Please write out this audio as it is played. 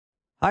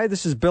Hi,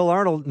 this is Bill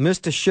Arnold.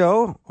 Missed a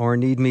show or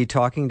need me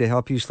talking to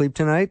help you sleep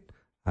tonight?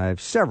 I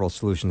have several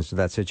solutions to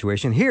that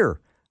situation. Here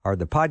are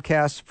the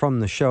podcasts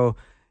from the show.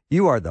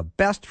 You are the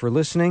best for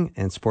listening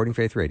and supporting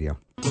Faith Radio.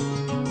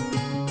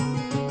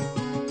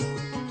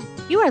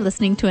 You are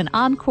listening to an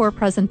encore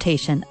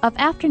presentation of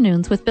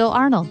Afternoons with Bill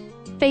Arnold,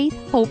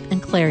 Faith, Hope,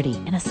 and Clarity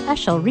in a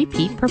special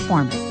repeat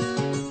performance.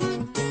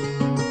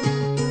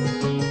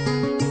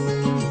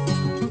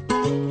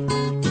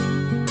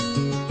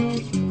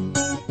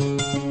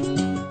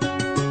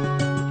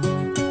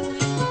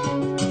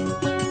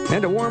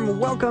 And a warm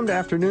welcome to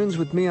Afternoons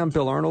with me. I'm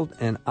Bill Arnold,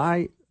 and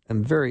I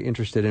am very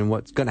interested in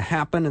what's going to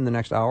happen in the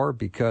next hour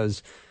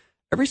because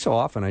every so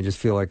often I just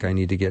feel like I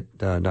need to get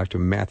Dr.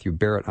 Matthew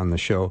Barrett on the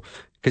show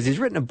because he's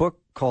written a book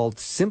called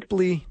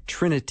Simply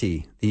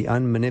Trinity, the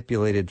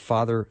Unmanipulated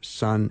Father,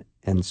 Son,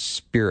 and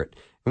Spirit.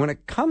 And when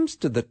it comes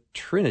to the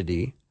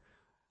Trinity,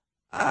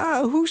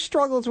 who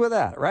struggles with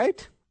that,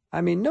 right?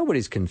 I mean,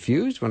 nobody's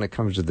confused when it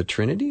comes to the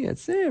Trinity.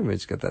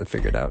 Everybody's got that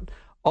figured out.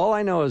 All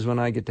I know is when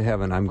I get to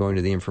heaven, I'm going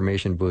to the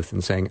information booth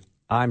and saying,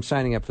 I'm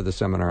signing up for the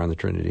seminar on the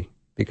Trinity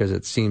because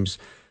it seems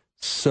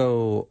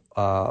so,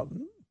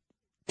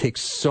 takes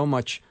so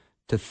much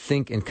to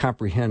think and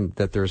comprehend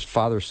that there's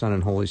Father, Son,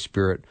 and Holy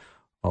Spirit,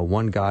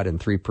 one God in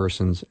three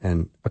persons.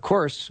 And of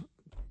course,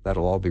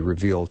 that'll all be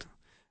revealed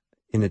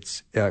in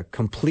its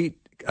complete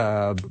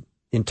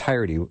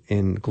entirety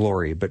in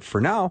glory. But for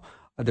now,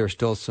 there's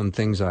still some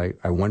things I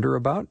wonder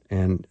about.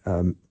 And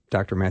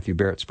Dr. Matthew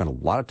Barrett spent a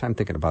lot of time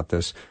thinking about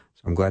this.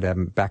 So I'm glad to have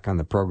him back on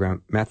the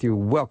program. Matthew,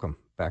 welcome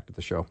back to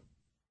the show.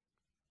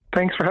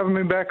 Thanks for having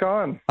me back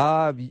on.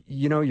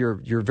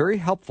 You're very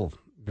helpful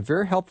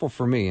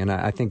for me. And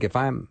I think if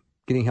I'm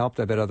getting helped,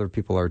 I bet other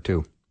people are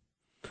too.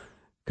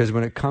 Because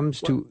when it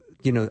comes to,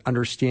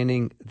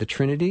 understanding the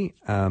Trinity,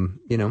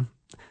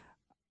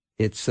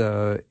 it's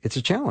a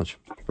challenge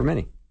for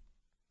many.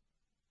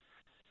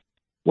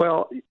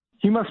 Well,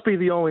 you must be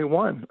the only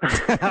one.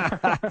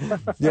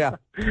 Yeah.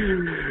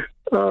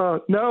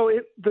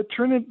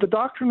 The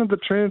doctrine of the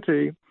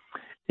Trinity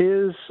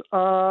is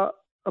a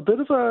bit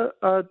of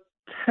a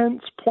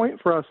tense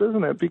point for us,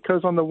 isn't it?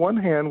 Because on the one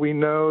hand, we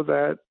know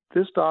that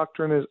this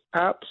doctrine is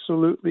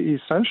absolutely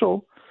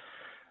essential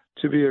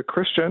to be a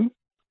Christian.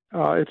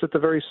 It's at the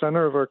very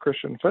center of our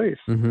Christian faith.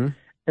 Mm-hmm.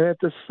 And at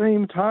the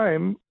same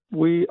time,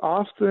 we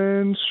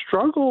often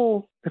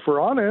struggle, if we're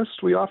honest,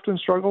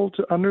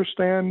 to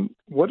understand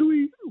what do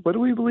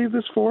we believe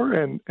this for,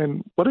 and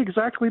what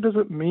exactly does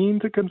it mean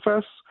to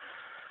confess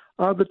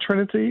the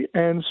Trinity.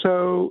 And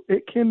so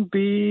it can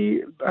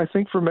be, I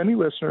think for many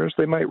listeners,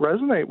 they might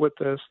resonate with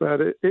this,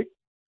 that it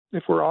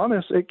if we're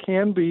honest, it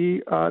can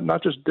be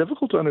not just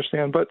difficult to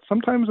understand, but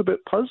sometimes a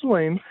bit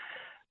puzzling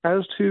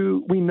as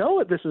to, we know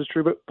that this is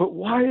true, but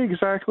why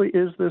exactly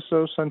is this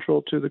so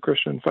central to the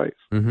Christian faith?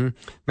 Mm-hmm.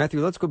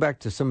 Matthew, let's go back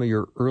to some of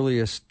your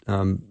earliest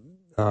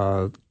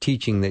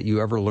teaching that you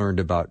ever learned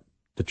about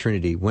the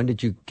Trinity. When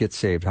did you get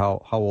saved?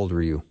 How old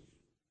were you?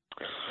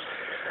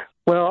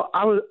 Well,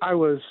 I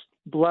was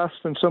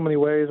blessed in so many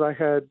ways. I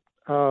had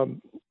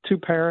two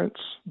parents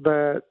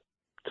that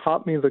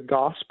taught me the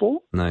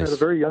gospel Nice. At a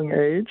very young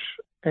age,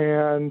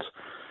 and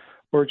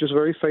were just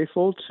very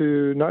faithful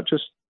to not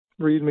just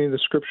read me the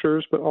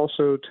scriptures, but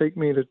also take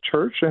me to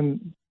church.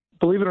 And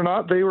believe it or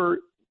not, they were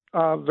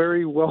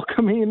very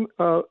welcoming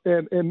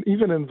and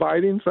even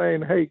inviting,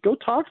 saying, hey, go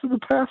talk to the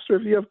pastor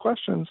if you have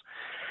questions.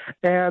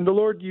 And the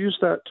Lord used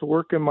that to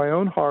work in my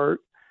own heart,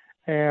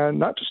 and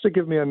not just to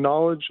give me a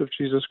knowledge of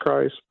Jesus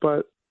Christ,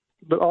 but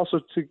also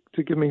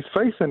to give me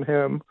faith in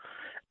him.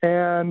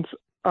 And,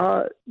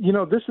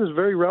 this is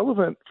very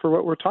relevant for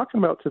what we're talking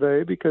about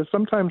today, because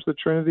sometimes the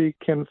Trinity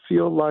can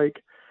feel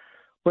like,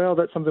 well,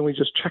 that's something we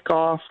just check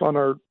off on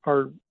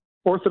our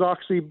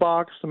orthodoxy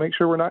box to make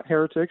sure we're not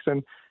heretics.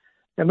 And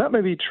that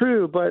may be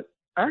true, but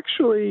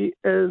actually,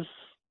 as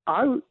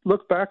I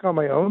look back on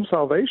my own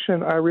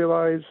salvation, I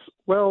realize,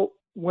 well,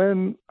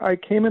 when I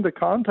came into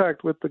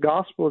contact with the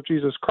gospel of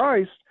Jesus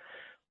Christ,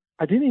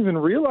 I didn't even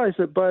realize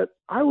it, but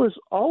I was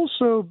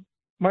also,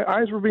 my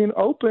eyes were being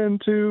open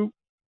to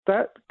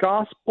that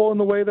gospel in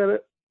the way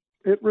that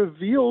it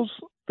reveals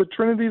the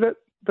Trinity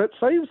that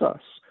saves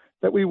us,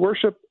 that we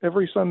worship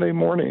every Sunday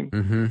morning.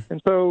 Mm-hmm.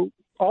 And so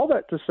all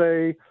that to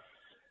say,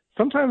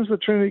 sometimes the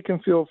Trinity can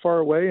feel far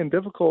away and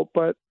difficult,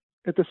 but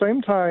at the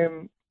same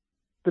time,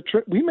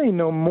 we may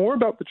know more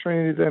about the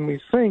Trinity than we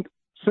think,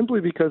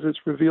 simply because it's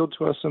revealed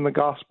to us in the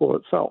gospel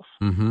itself.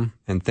 Mm-hmm.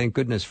 And thank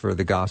goodness for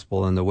the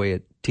gospel and the way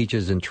it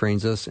teaches and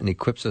trains us and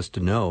equips us to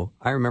know.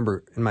 I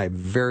remember in my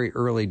very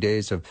early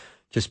days of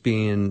just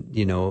being,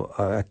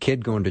 a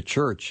kid going to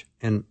church,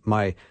 and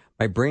my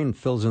brain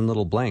fills in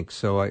little blanks.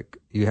 So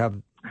you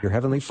have your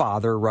Heavenly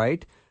Father,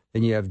 right?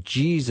 Then you have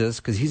Jesus,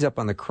 because he's up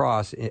on the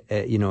cross,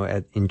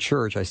 in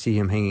church. I see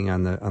him hanging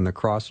on the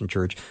cross in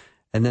church.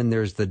 And then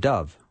there's the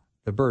dove,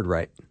 the bird,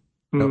 right?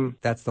 So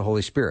that's the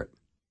Holy Spirit.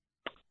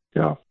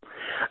 Yeah.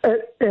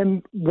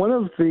 And one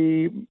of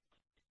the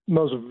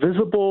most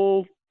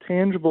visible,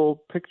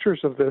 tangible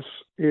pictures of this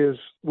is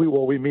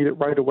we meet it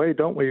right away,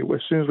 don't we?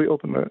 As soon as we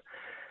open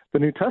the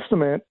New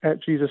Testament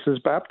at Jesus'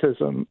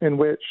 baptism, in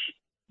which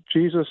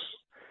Jesus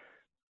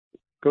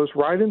goes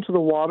right into the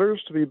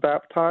waters to be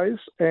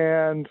baptized,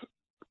 and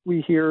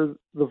we hear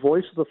the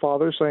voice of the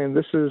Father saying,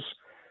 "This is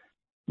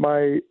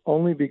my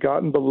only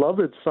begotten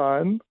beloved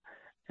Son."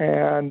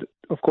 And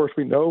of course,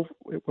 we know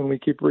when we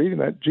keep reading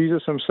that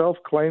Jesus himself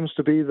claims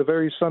to be the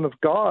very Son of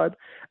God.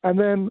 And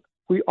then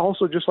we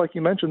also, just like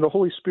you mentioned, the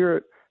Holy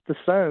Spirit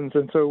descends.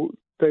 And so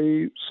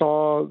they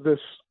saw this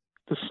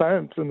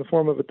descent in the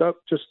form of a dove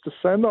just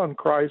descend on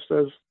Christ,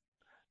 as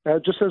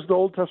just as the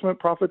Old Testament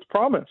prophets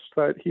promised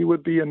that he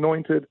would be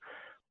anointed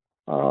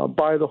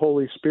by the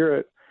Holy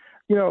Spirit.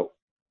 You know,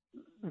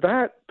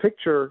 that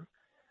picture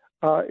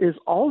is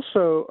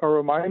also a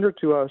reminder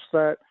to us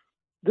that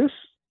this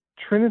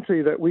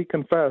Trinity that we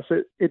confess,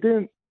 it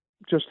didn't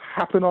just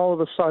happen all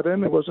of a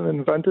sudden. It wasn't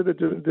invented. It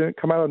didn't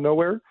come out of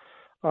nowhere.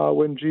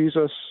 When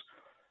Jesus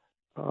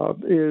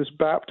is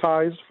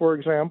baptized, for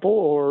example,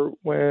 or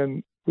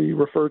when we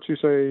refer to,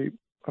 say,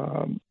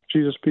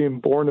 Jesus being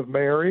born of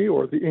Mary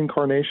or the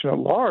incarnation at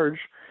large,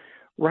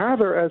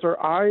 rather, as our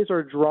eyes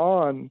are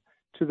drawn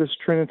to this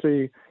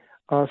Trinity,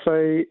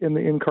 say, in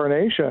the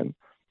incarnation,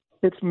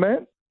 it's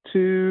meant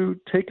to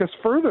take us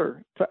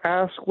further, to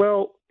ask,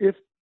 well, if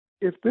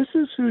this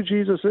is who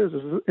Jesus is,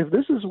 if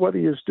this is what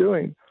he is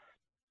doing,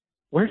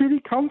 where did he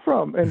come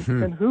from? And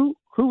and who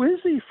is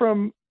he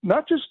from,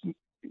 not just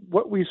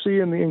what we see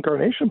in the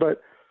incarnation,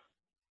 but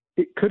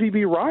could he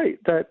be right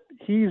that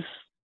he's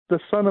the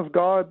Son of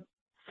God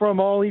from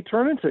all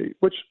eternity,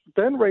 which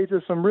then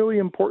raises some really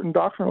important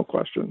doctrinal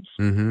questions.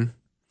 Mm-hmm.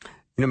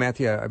 You know,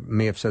 Matthew, I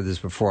may have said this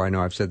before. I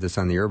know I've said this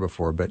on the air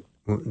before, but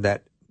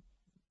that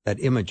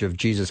image of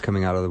Jesus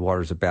coming out of the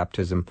waters of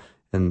baptism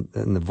and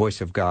the voice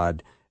of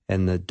God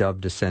and the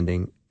dove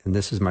descending, and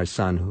this is my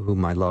Son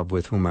whom I love,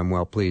 with whom I'm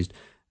well pleased.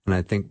 And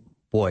I think,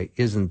 boy,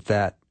 isn't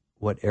that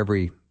what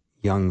every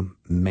young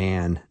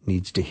man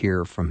needs to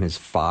hear from his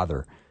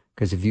father?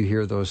 Because if you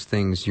hear those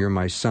things, "You're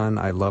my son,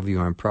 I love you,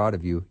 I'm proud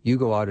of you," you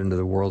go out into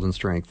the world in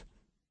strength.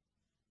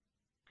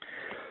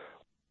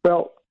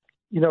 Well,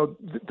 you know,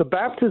 the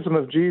baptism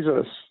of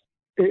Jesus,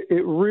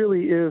 it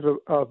really is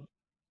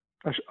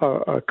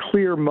a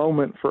clear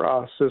moment for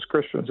us as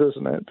Christians,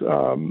 isn't it?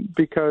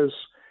 Because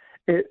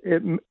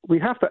we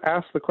have to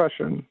ask the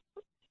question,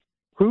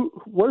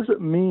 what does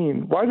it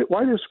mean?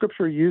 Why does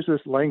Scripture use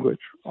this language?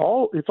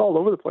 It's all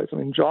over the place. I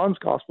mean, John's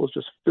Gospel is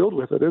just filled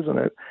with it, isn't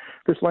it?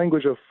 This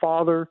language of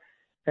Father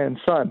and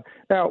Son.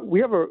 Now, we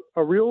have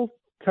a real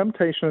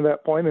temptation at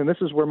that point, and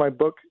this is where my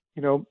book,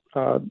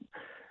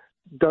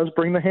 does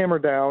bring the hammer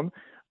down.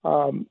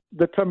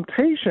 The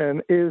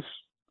temptation is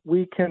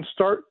we can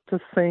start to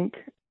think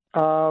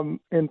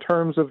in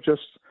terms of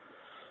just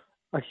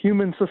a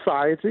human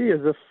society,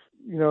 as if,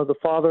 the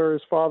Father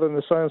is Father and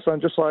the Son is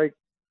Son, just like,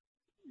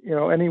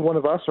 any one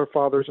of us are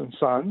fathers and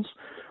sons.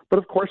 But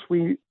of course,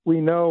 we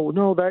know,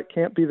 no, that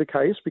can't be the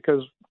case,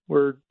 because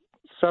we're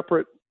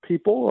separate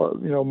people.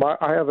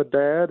 I have a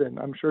dad, and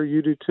I'm sure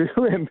you do too,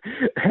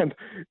 and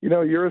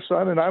you're a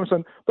son and I'm a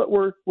son, but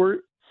we're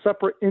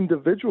separate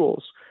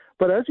individuals.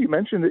 But as you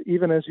mentioned,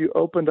 even as you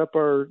opened up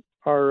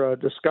our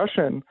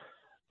discussion,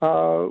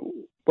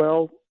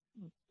 well,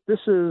 this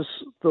is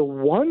the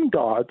one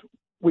God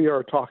we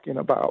are talking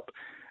about.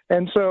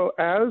 And so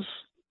as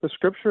the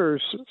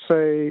Scriptures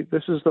say,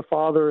 this is the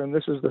Father and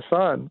this is the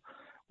Son,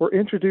 we're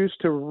introduced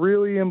to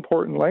really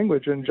important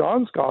language in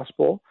John's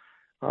Gospel,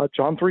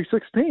 John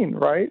 3:16,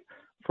 right?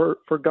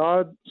 For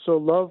God so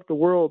loved the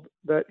world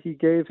that he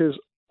gave his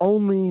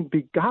only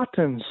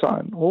begotten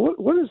Son. Well,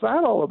 what is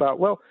that all about?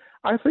 Well,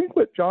 I think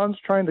what John's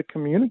trying to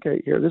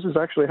communicate here, this is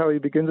actually how he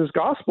begins his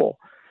Gospel.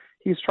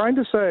 He's trying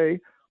to say,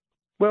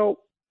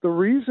 well, the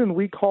reason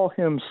we call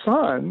him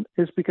Son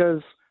is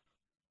because,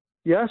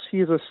 yes,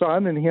 he is a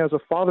son and he has a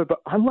father, but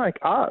unlike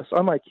us,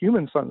 unlike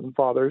human sons and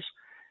fathers,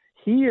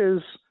 he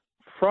is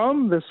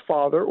from this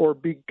Father, or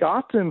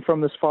begotten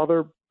from this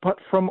Father, but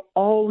from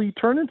all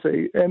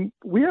eternity. And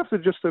we have to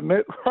just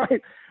admit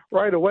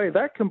right away,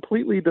 that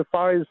completely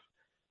defies,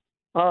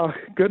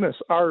 our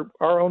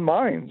own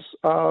minds,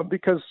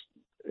 because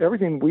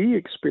everything we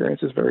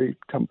experience is very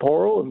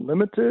temporal and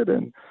limited.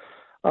 And,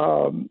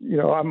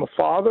 I'm a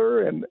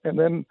father, and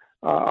then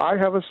I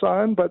have a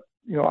son, but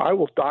I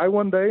will die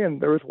one day, and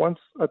there was once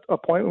a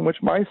point in which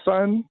my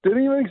son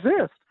didn't even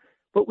exist.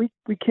 But we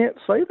can't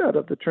say that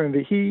of the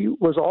Trinity. He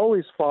was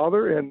always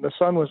Father, and the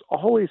Son was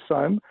always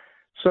Son.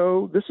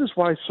 So this is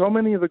why so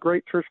many of the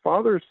great church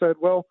fathers said,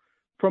 well,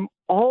 from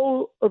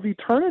all of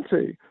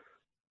eternity,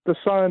 the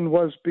Son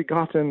was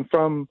begotten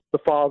from the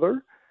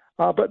Father,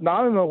 but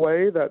not in a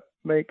way that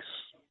makes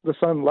the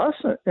Son less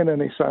in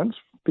any sense,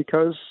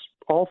 because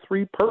all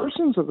three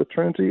persons of the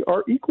Trinity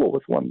are equal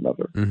with one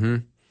another. Mm-hmm.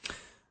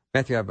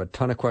 Matthew, I have a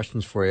ton of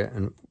questions for you,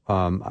 and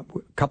a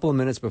couple of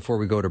minutes before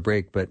we go to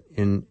break, but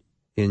in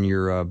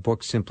your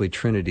book, Simply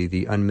Trinity,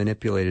 the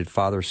unmanipulated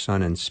Father,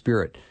 Son, and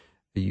Spirit,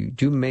 you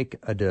do make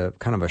a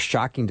kind of a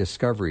shocking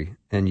discovery,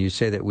 and you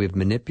say that we've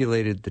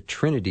manipulated the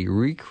Trinity,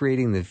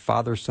 recreating the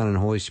Father, Son, and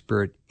Holy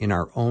Spirit in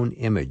our own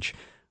image.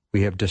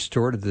 we have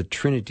distorted the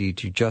Trinity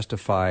to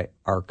justify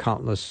our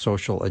countless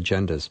social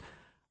agendas.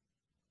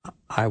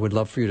 I would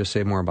love for you to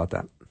say more about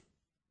that.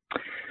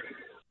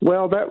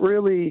 Well, that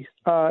really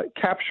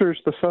captures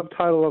the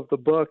subtitle of the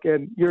book,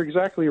 and you're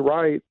exactly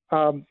right.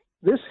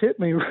 This hit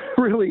me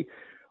really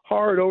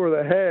hard over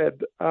the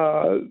head.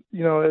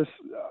 As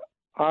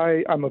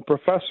I'm a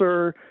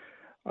professor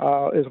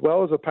as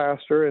well as a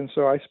pastor, and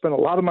so I spent a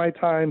lot of my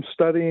time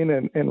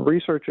studying and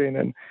researching.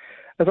 And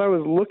as I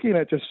was looking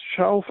at just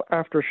shelf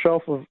after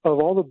shelf of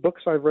all the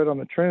books I've read on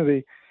the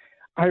Trinity,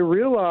 I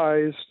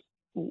realized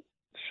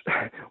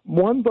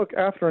one book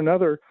after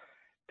another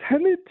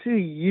tended to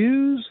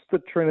use the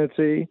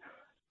Trinity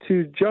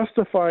to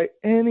justify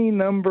any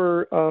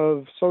number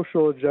of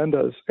social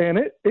agendas. And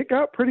it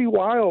got pretty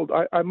wild,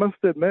 I must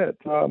admit.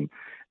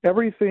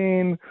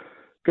 Everything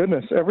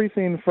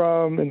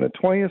from in the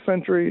 20th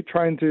century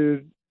trying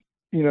to,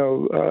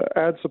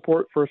 add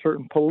support for a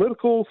certain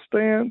political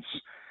stance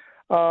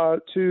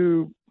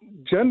to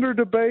gender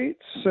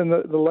debates in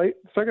the late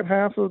second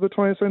half of the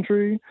 20th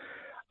century.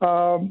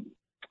 And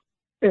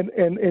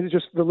it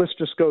just, the list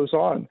just goes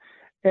on.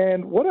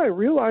 And what I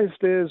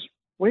realized is,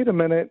 wait a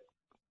minute,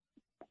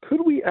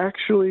 could we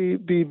actually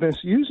be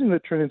misusing the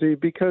Trinity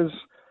because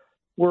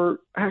we're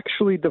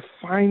actually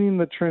defining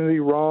the Trinity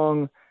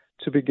wrong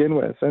to begin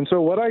with? And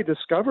so what I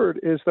discovered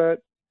is that,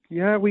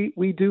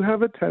 we do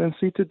have a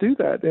tendency to do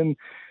that. And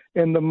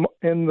in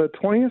the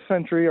 20th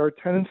century, our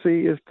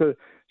tendency is to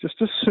just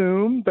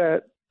assume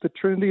that the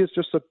Trinity is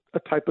just a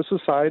type of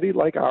society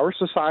like our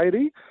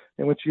society,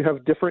 in which you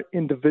have different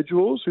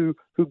individuals who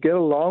get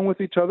along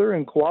with each other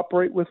and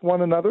cooperate with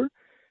one another.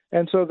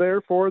 And so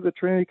therefore the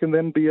Trinity can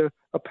then be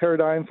a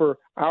paradigm for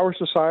our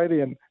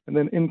society, and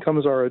then in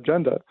comes our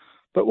agenda.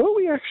 But what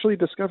we actually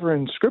discover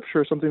in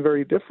Scripture is something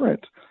very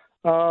different.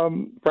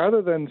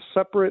 Rather than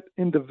separate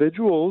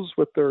individuals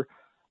with their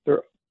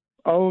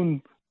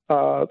own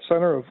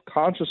center of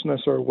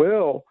consciousness or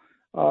will,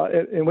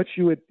 in which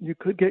you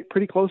could get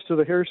pretty close to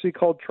the heresy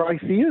called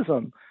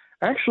tritheism.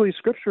 Actually,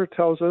 Scripture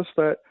tells us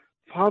that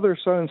Father,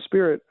 Son, and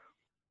Spirit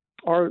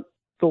are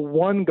the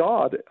one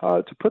God.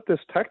 To put this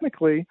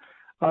technically,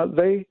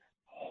 they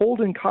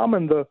hold in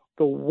common the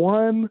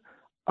one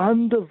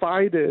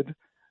undivided,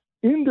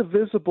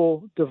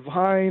 indivisible,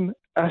 divine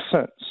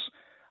essence,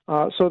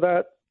 so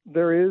that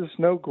there is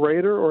no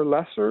greater or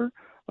lesser.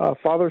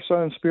 Father,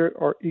 Son, and Spirit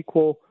are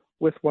equal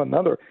with one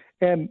another.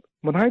 And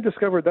when I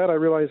discovered that, I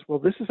realized, well,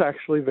 this is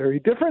actually very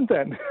different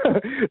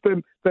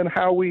than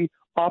how we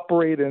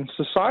operate in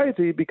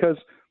society, because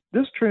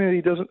this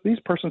Trinity these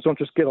persons don't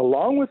just get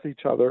along with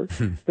each other.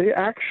 They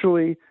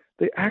actually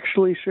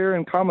share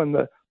in common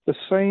the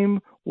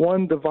same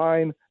one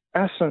divine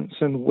essence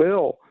and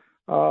will,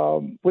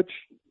 which,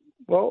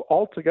 well,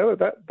 altogether,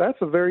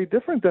 that's a very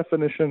different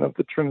definition of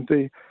the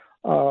Trinity.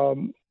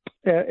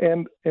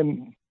 And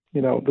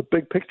the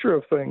big picture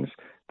of things,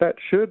 that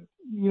should,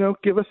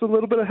 give us a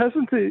little bit of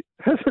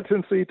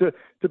hesitancy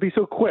to be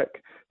so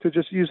quick to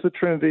just use the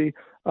Trinity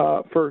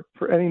for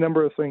any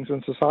number of things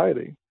in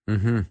society.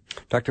 Mm-hmm.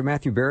 Dr.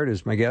 Matthew Barrett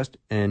is my guest,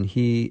 and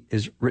he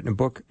has written a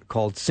book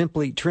called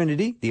Simply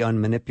Trinity, The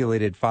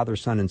Unmanipulated Father,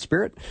 Son, and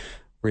Spirit.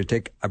 We're going to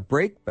take a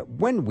break, but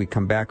when we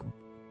come back,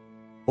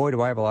 boy,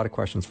 do I have a lot of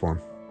questions for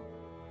him.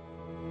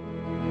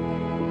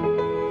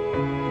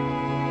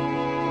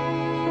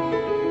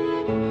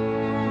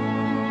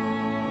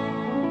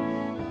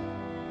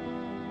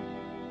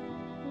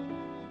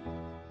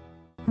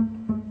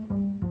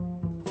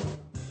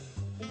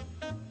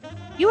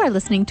 You are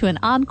listening to an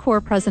encore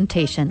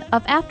presentation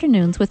of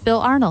Afternoons with Bill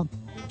Arnold,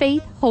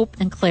 Faith, Hope,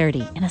 and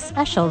Clarity in a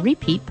special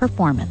repeat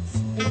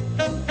performance.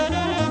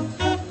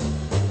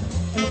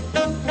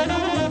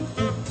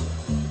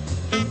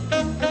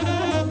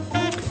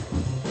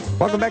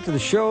 Welcome back to the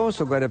show.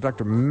 So glad to have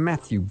Dr.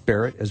 Matthew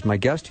Barrett as my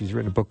guest. He's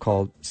written a book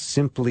called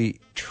Simply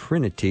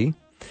Trinity,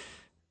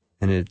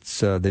 and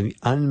it's the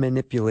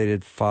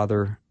unmanipulated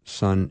Father,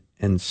 Son,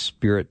 and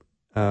Spirit.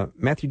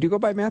 Matthew, do you go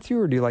by Matthew,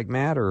 or do you like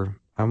Matt, or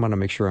I want to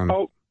make sure I'm...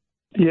 Oh,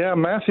 yeah,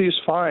 Matthew's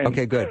fine.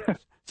 Okay, good.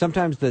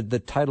 Sometimes the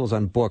titles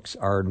on books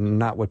are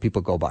not what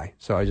people go by,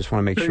 so I just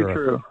want to make sure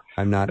true.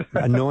 I'm not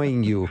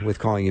annoying you with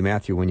calling you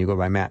Matthew when you go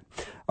by Matt.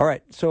 All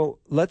right, so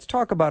let's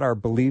talk about our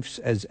beliefs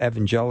as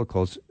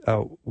evangelicals.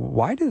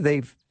 Why do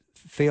they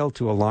fail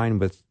to align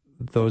with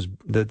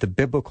the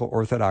biblical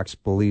Orthodox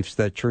beliefs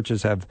that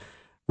churches have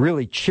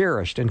really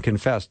cherished and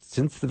confessed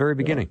since the very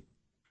beginning?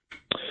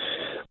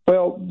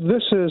 Well,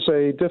 this is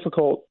a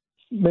difficult,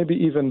 maybe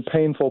even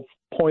painful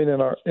point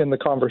in the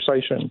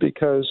conversation,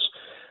 because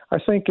I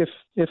think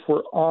if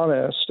we're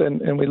honest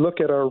and we look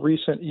at our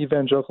recent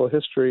evangelical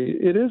history,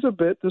 it is a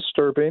bit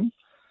disturbing.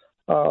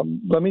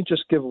 Let me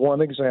just give one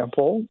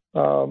example.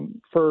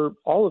 For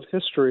all of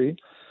history,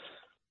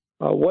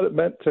 what it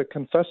meant to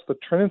confess the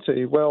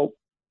Trinity, well,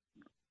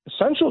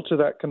 essential to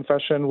that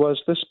confession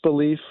was this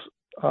belief,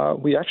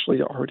 we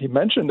actually already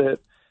mentioned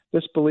it,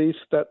 this belief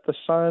that the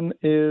Son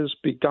is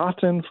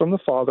begotten from the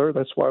Father.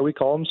 That's why we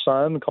call him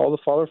Son, call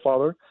the Father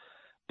Father.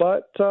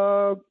 But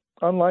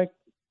unlike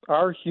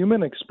our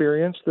human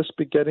experience, this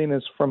begetting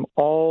is from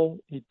all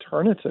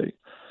eternity.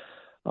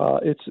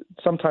 It's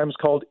sometimes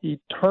called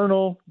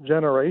eternal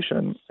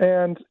generation.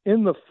 And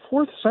in the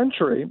 4th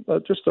century,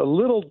 just a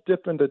little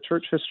dip into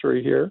church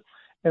history here,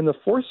 in the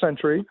 4th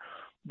century,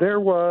 there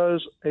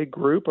was a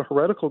group, a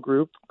heretical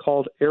group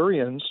called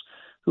Arians,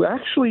 who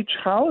actually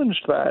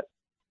challenged that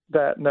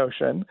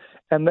notion.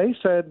 And they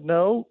said,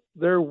 no,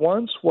 there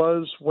once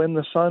was when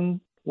the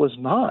Son was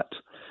not.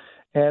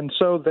 And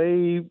so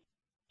they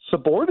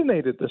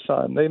subordinated the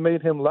Son. They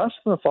made him less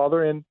than the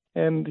Father,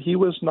 and he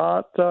was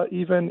not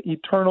even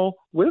eternal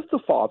with the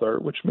Father,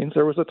 which means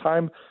there was a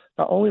time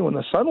not only when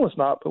the Son was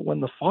not, but when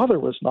the Father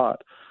was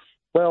not.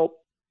 Well,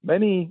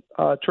 many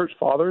church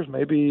fathers,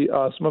 maybe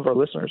some of our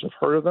listeners have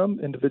heard of them,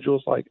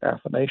 individuals like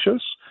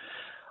Athanasius,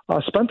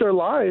 spent their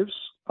lives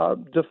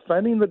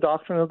defending the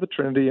doctrine of the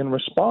Trinity in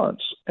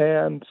response.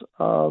 And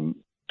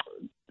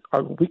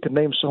we could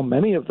name so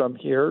many of them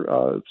here.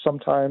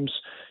 Sometimes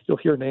you'll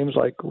hear names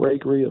like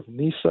Gregory of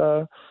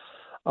Nyssa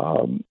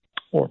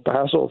or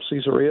Basil of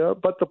Caesarea.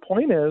 But the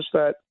point is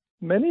that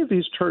many of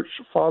these church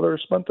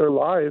fathers spent their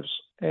lives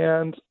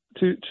and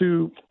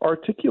to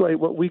articulate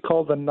what we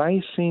call the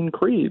Nicene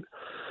Creed.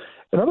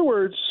 In other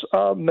words,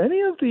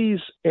 many of these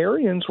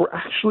Arians were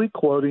actually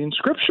quoting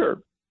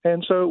Scripture.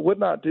 And so it would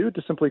not do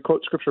to simply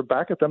quote Scripture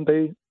back at them.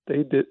 They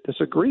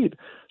disagreed.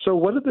 So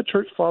what did the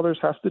church fathers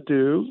have to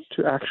do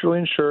to actually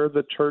ensure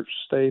the church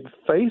stayed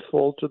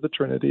faithful to the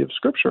Trinity of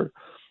Scripture?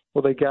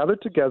 Well, they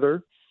gathered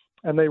together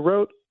and they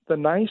wrote the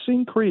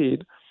Nicene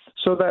Creed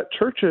so that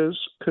churches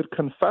could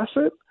confess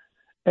it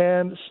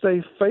and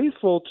stay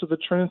faithful to the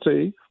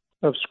Trinity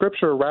of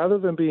Scripture rather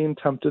than being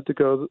tempted to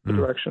go the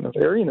direction of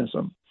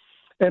Arianism.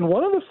 And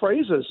one of the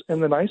phrases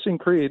in the Nicene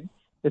Creed,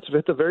 it's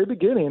at the very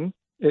beginning,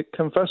 it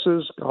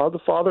confesses God the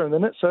Father, and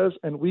then it says,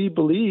 and we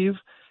believe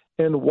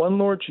in one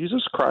Lord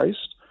Jesus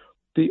Christ,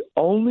 the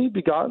only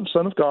begotten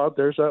Son of God.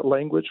 There's that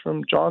language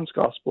from John's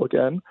Gospel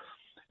again.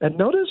 And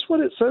notice what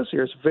it says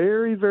here. It's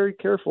very, very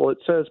careful. It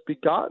says,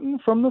 begotten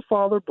from the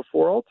Father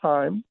before all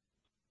time,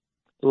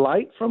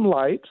 light from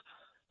light.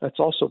 That's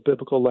also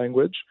biblical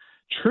language.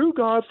 True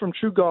God from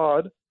true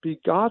God,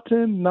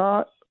 begotten,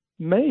 not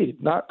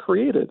made, not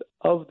created,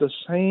 of the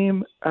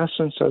same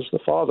essence as the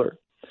Father.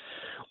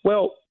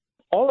 Well,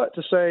 all that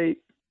to say,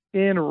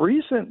 in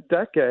recent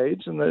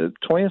decades, in the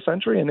 20th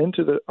century and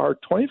into our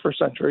 21st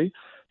century,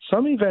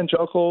 some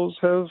evangelicals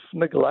have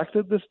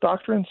neglected this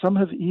doctrine. Some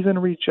have even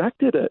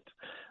rejected it,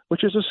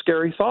 which is a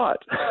scary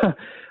thought.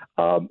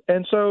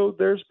 And so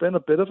there's been a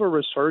bit of a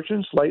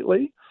resurgence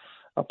lately.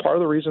 Part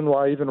of the reason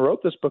why I even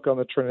wrote this book on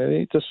the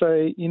Trinity, to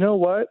say, you know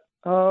what,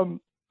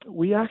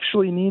 we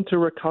actually need to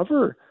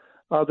recover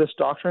this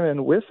doctrine,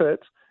 and with it,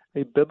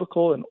 a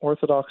biblical and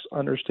orthodox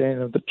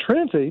understanding of the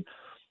Trinity,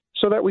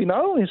 so that we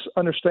not only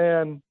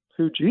understand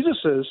who Jesus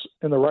is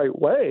in the right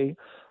way,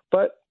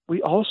 but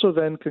we also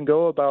then can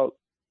go about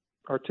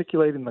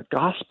articulating the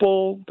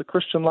gospel, the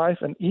Christian life,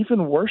 and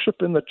even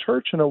worship in the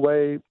church in a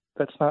way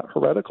that's not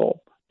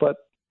heretical, but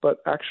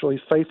actually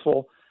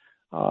faithful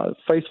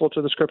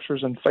to the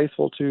Scriptures and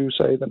faithful to,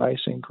 say, the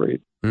Nicene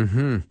Creed.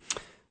 Mm-hmm.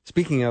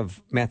 Speaking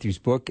of Matthew's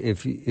book,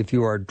 if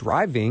you are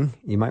driving,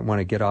 you might want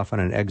to get off on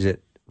an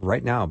exit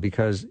right now,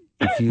 because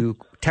if you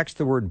text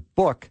the word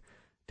book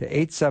to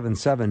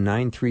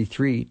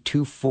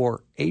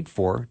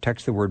 877-933-2484,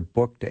 text the word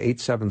book to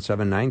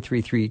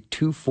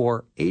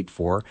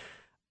 877-933-2484,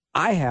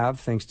 I have,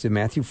 thanks to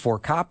Matthew, 4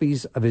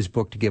 copies of his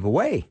book to give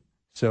away.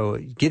 So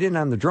get in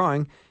on the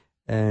drawing,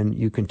 and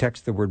you can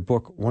text the word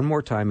book one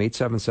more time,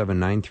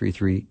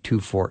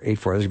 877-933-2484.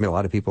 There's going to be a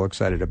lot of people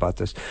excited about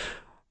this.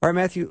 All right,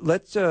 Matthew,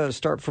 let's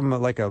start from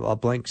a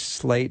blank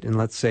slate, and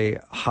let's say,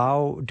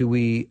 how do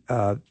we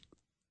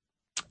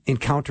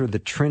encounter the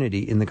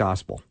Trinity in the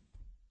gospel?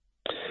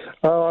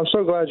 Oh, I'm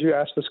so glad you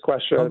asked this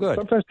question. Oh, good.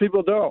 Sometimes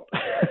people don't,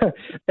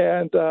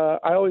 and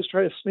I always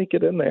try to sneak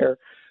it in there.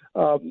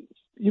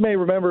 You may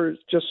remember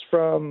just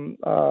from,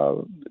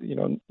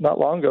 not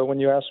long ago when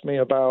you asked me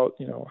about,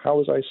 how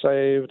was I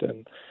saved,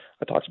 and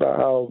I talked about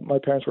how my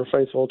parents were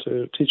faithful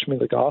to teach me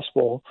the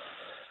gospel.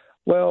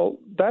 Well,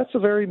 that's a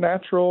very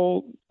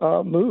natural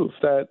move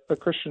that a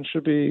Christian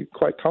should be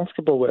quite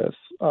comfortable with.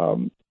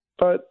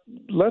 But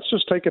let's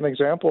just take an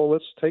example.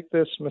 Let's take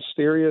this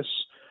mysterious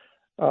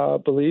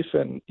belief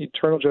in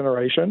eternal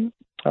generation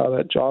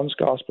that John's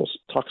Gospel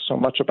talks so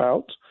much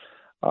about,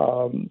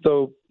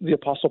 though the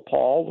Apostle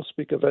Paul will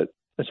speak of it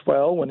as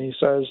well when he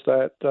says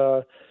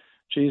that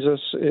Jesus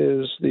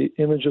is the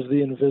image of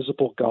the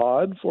invisible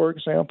God, for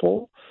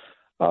example.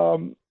 But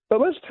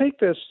let's take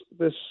this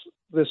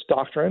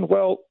doctrine.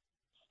 Well,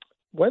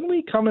 when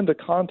we come into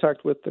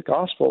contact with the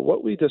gospel,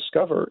 what we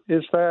discover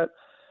is that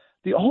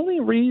the only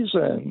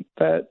reason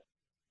that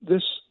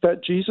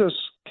Jesus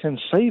can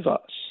save us,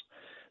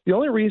 the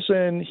only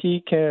reason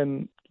he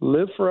can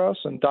live for us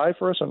and die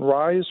for us and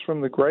rise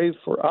from the grave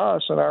for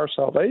us and our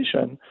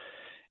salvation,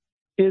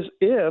 is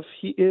if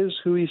he is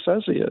who he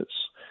says he is.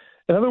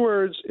 In other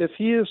words, if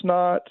he is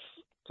not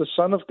the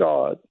Son of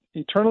God,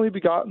 eternally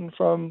begotten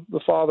from the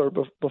Father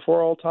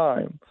before all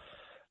time,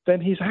 then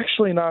he's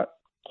actually not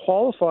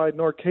qualified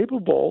nor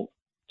capable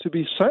to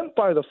be sent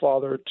by the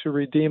Father to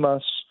redeem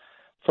us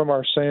from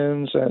our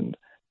sins and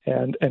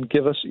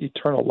give us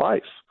eternal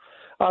life.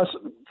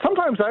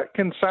 Sometimes that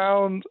can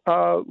sound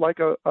like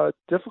a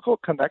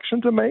difficult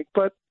connection to make,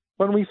 but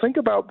when we think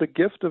about the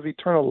gift of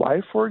eternal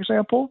life, for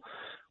example,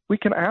 we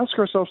can ask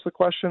ourselves the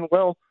question,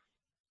 well,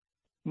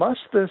 must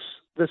this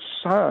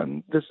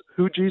Son,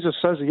 who Jesus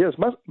says he is,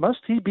 must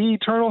he be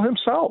eternal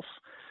himself?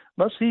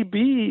 Must he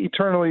be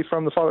eternally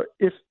from the Father?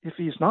 If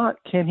he's not,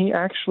 can he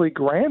actually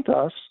grant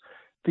us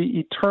the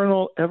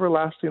eternal,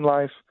 everlasting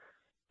life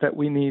that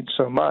we need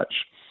so much?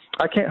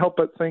 I can't help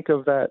but think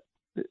of that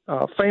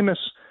famous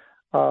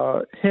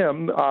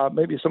hymn.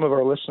 Maybe some of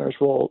our listeners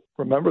will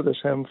remember this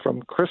hymn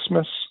from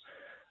Christmas,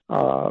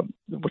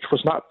 which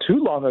was not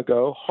too long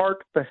ago.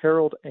 Hark the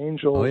herald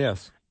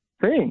angels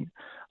sing.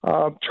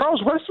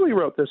 Charles Wesley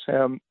wrote this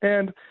hymn,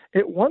 and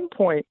at one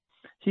point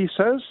he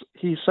says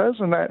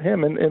in that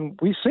hymn, and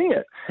we sing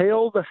it,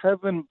 "Hail the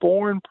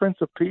heaven-born Prince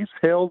of Peace,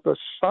 hail the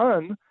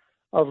Son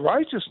of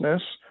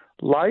righteousness,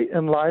 light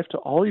and life to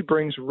all he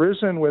brings,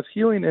 risen with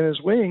healing in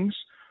his wings."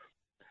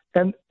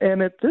 And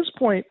at this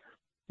point,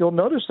 you'll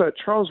notice that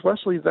Charles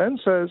Wesley then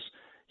says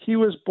he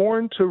was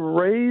born to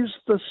raise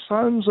the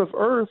sons of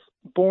earth,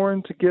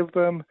 born to give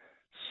them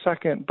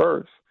second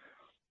birth.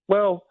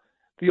 Well,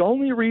 the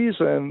only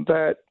reason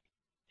that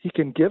he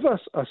can give us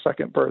a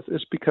second birth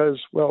is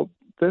because, well,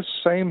 this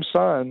same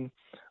Son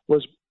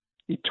was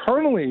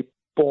eternally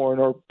born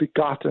or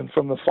begotten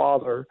from the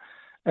Father.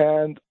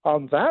 And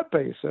on that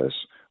basis,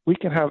 we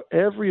can have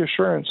every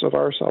assurance of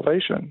our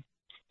salvation.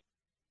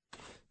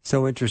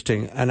 So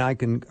interesting. And I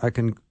can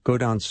go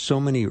down so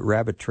many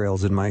rabbit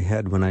trails in my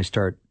head when I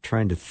start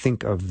trying to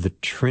think of the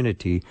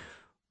Trinity,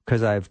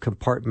 because I've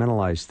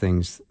compartmentalized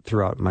things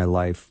throughout my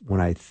life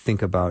when I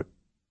think about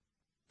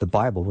the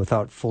Bible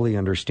without fully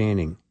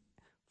understanding.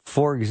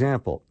 For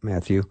example,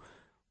 Matthew,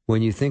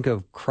 when you think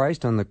of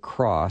Christ on the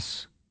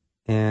cross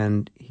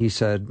and he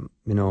said,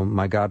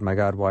 my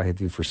God, why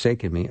have you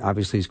forsaken me?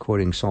 Obviously, he's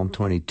quoting Psalm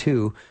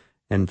 22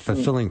 and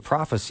fulfilling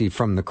prophecy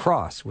from the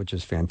cross, which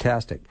is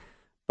fantastic.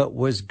 But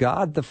was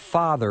God the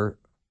Father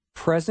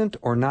present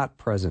or not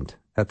present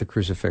at the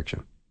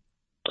crucifixion?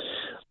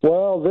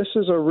 Well, this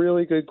is a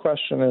really good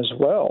question as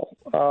well,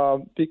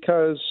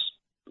 because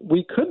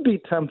we could be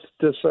tempted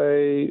to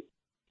say,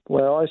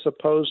 well, I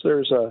suppose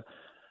there's a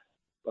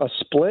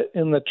split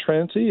in the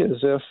Trinity,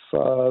 as if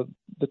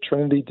the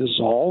Trinity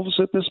dissolves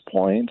at this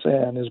point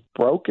and is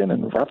broken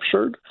and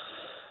ruptured.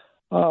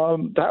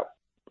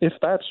 If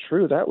that's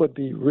true, that would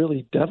be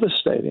really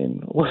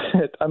devastating.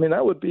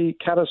 That would be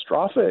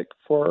catastrophic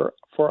for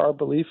our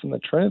belief in the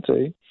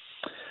Trinity.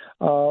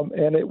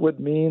 And it would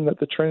mean that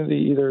the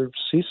Trinity either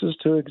ceases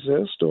to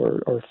exist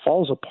or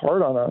falls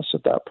apart on us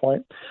at that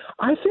point.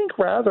 I think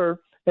rather,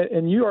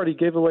 and you already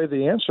gave away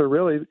the answer,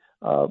 really,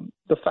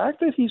 the fact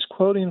that he's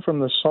quoting from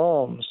the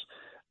Psalms,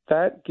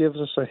 that gives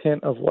us a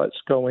hint of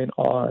what's going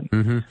on.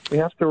 Mm-hmm. We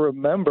have to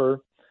remember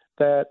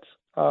that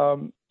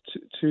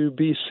to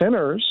be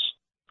sinners,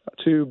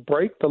 to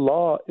break the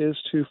law,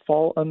 is to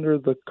fall under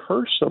the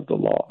curse of the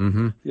law.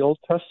 Mm-hmm. The Old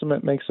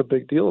Testament makes a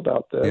big deal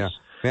about this. Yeah.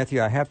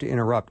 Matthew, I have to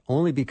interrupt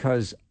only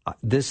because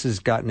this has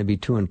gotten to be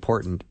too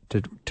important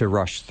to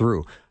rush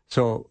through.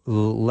 So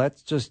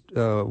let's just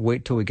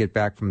wait till we get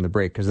back from the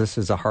break, because this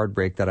is a hard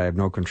break that I have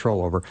no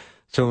control over.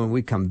 So when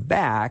we come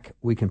back,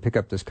 we can pick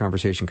up this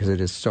conversation because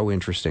it is so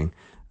interesting.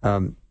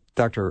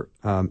 Dr.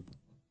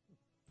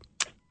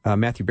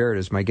 Matthew Barrett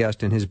is my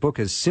guest, and his book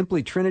is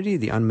Simply Trinity,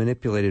 the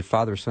Unmanipulated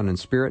Father, Son, and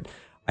Spirit.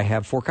 I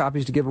have 4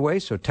 copies to give away,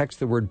 so text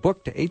the word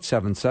book to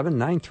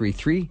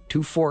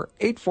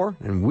 877-933-2484,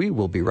 and we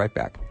will be right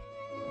back.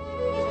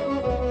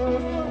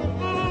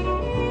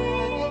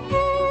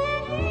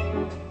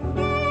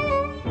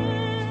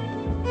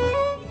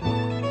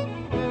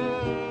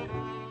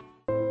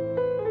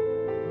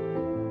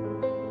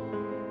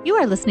 You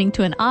are listening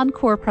to an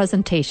encore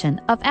presentation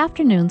of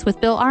Afternoons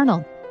with Bill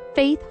Arnold.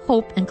 Faith,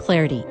 hope, and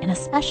clarity in a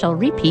special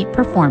repeat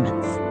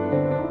performance.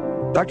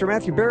 Dr.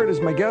 Matthew Barrett is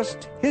my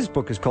guest. His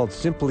book is called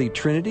Simply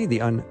Trinity, the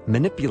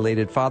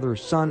Unmanipulated Father,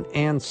 Son,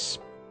 and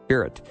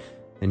Spirit.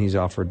 And he's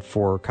offered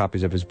 4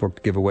 copies of his book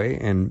to give away.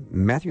 And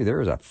Matthew,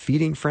 there is a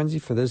feeding frenzy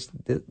for this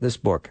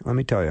book, let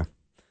me tell you.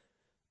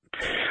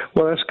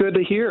 Well, that's good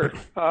to hear.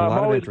 I'm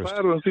always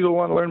glad when people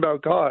want to learn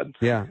about God.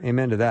 Yeah,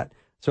 amen to that.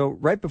 So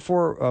right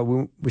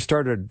before we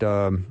started,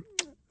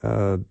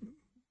 before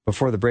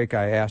the break,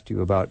 I asked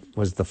you about,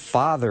 was the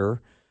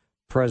Father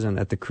present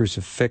at the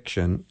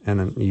crucifixion?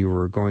 And you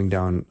were going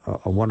down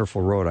a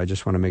wonderful road. I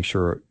just want to make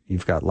sure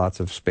you've got lots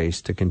of space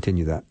to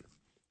continue that.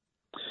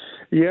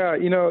 Yeah,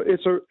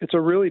 it's a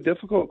really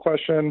difficult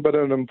question, but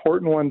an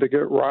important one to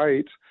get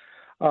right.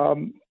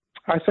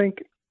 I think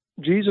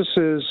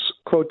Jesus's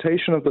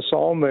quotation of the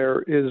Psalm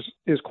there is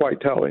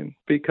quite telling,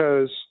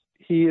 because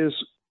he is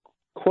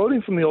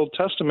quoting from the Old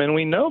Testament.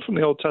 We know from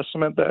the Old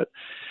Testament that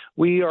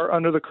we are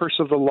under the curse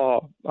of the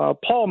law.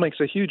 Paul makes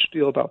a huge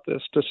deal about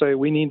this, to say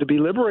we need to be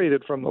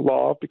liberated from the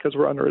law because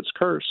we're under its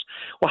curse.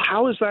 Well,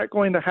 how is that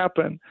going to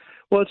happen?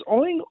 Well, it's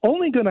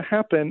only going to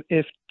happen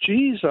if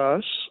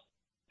Jesus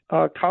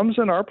comes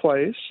in our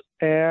place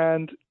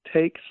and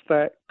takes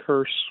that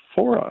curse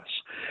for us.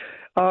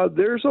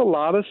 There's a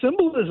lot of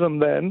symbolism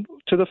then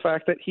to the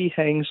fact that he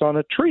hangs on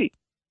a tree.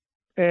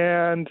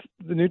 And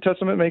the New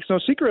Testament makes no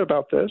secret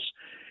about this.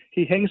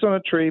 He hangs on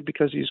a tree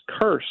because he's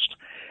cursed.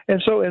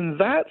 And so in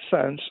that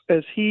sense,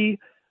 as he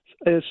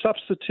is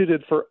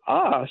substituted for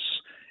us,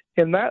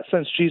 in that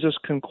sense, Jesus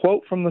can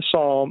quote from the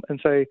Psalm and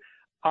say,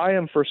 I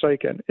am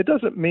forsaken. It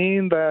doesn't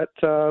mean that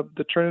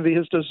the Trinity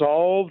has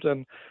dissolved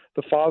and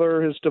the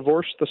Father has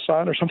divorced the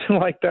Son or something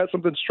like that,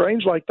 something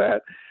strange like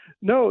that.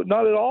 No,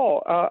 not at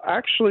all.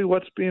 Actually,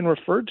 what's being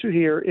referred to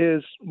here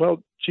is,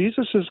 well,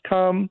 Jesus has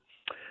come,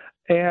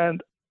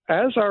 and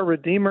as our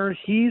Redeemer,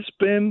 he's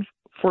been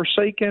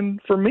forsaken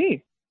for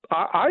me.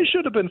 I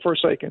should have been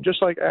forsaken,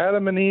 just like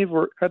Adam and Eve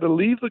had to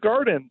leave the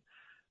garden.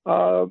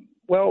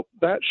 Well,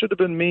 that should have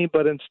been me,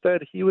 but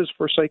instead he was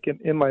forsaken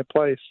in my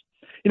place.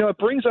 It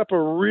brings up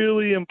a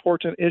really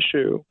important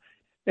issue,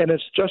 and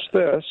it's just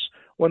this.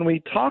 When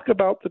we talk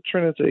about the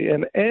Trinity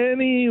and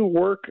any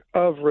work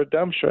of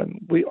redemption,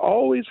 we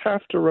always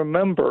have to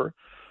remember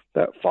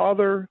that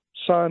Father,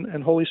 Son,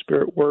 and Holy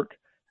Spirit work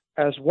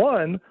as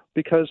one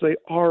because they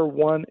are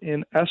one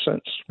in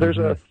essence. There's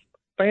a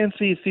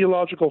fancy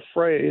theological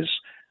phrase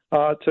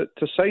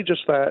to say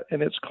just that,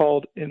 and it's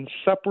called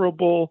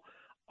inseparable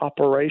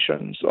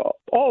operations.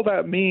 All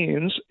that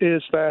means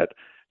is that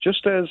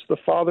just as the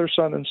Father,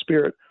 Son, and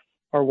Spirit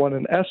are one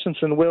in essence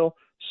and will,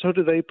 so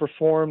do they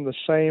perform the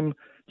same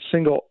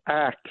single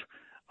act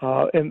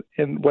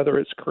in whether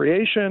it's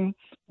creation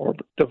or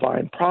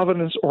divine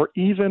providence or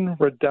even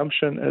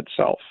redemption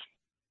itself.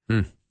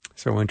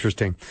 So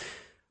interesting.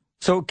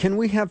 So can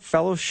we have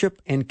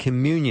fellowship and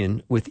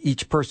communion with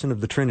each person of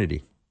the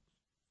Trinity?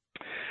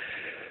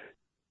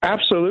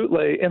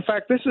 Absolutely. In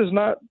fact, this is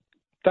not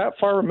that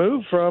far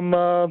removed from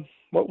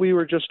what we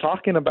were just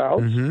talking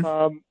about,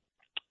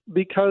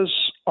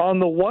 because on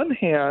the one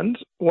hand,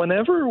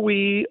 whenever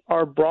we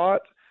are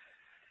brought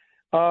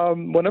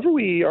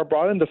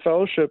into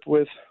fellowship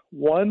with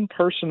one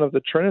person of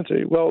the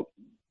Trinity, well,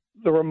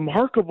 the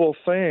remarkable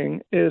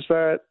thing is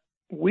that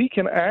we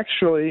can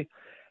actually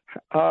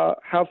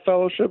have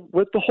fellowship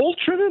with the whole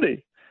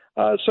Trinity.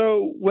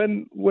 So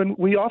when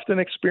we often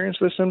experience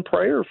this in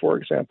prayer, for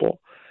example,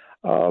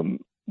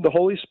 the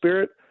Holy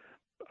Spirit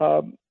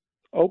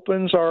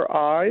opens our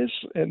eyes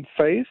in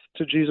faith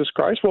to Jesus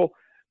Christ. Well,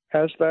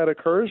 as that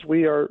occurs,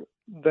 we are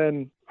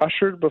then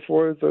ushered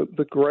before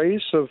the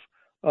grace of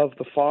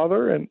the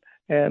Father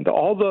and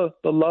all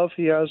the love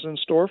he has in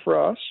store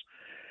for us.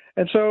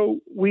 And so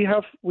we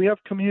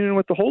have communion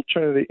with the whole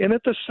Trinity. And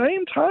at the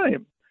same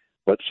time,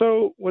 what's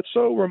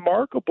so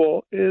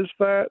remarkable is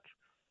that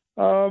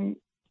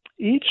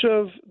each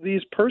of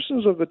these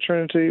persons of the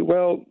Trinity,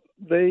 well,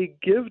 they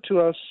give to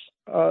us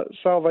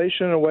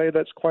salvation in a way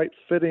that's quite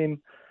fitting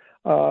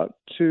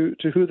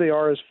to who they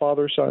are as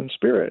Father, Son,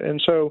 Spirit.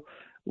 And so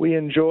we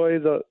enjoy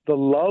the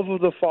love of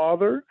the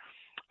Father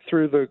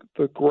through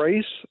the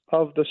grace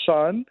of the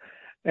Son,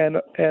 and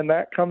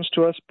that comes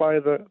to us by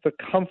the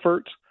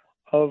comfort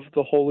of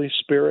the Holy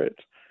Spirit.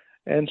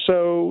 And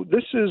so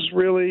this is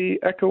really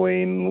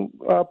echoing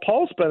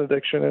Paul's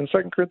benediction in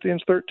 2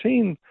 Corinthians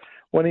 13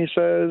 when he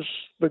says,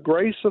 the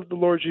grace of the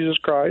Lord Jesus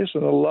Christ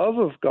and the love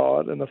of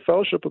God and the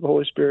fellowship of the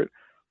Holy Spirit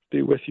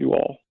be with you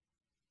all.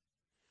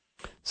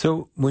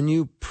 So when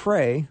you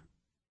pray,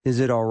 is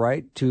it all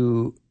right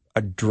to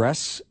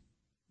address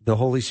the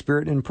Holy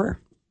Spirit in prayer?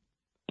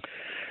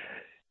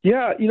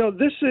 Yeah,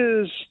 this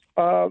is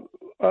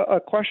a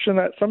question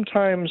that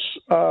sometimes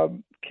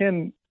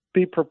can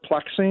be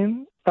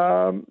perplexing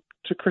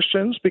to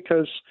Christians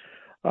because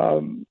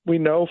we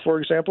know, for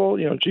example,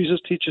 Jesus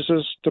teaches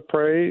us to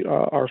pray,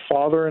 our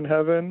Father in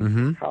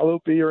heaven,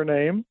 hallowed be your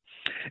name.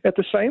 At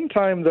the same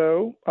time,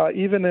 though,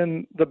 even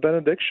in the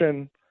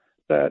benediction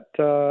that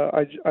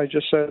I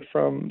just said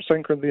from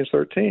 2 Corinthians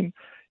 13,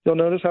 you'll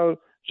notice how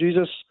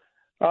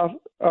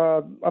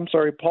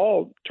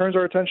Paul turns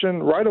our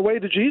attention right away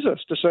to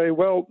Jesus to say,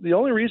 well, the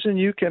only reason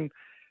you can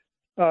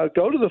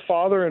go to the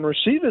Father and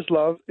receive his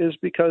love is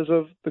because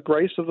of the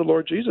grace of the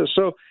Lord Jesus.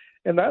 So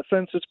in that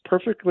sense, it's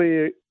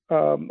perfectly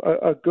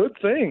a good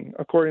thing,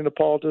 according to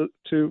Paul,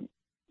 to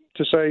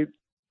say,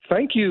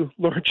 thank you,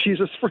 Lord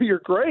Jesus, for your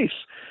grace,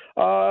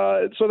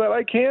 so that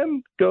I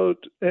can go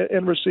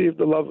and receive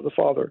the love of the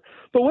Father.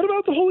 But what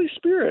about the Holy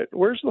Spirit?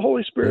 Where's the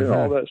Holy Spirit in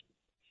all this?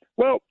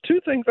 Well, two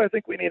things I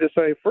think we need to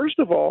say. First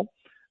of all,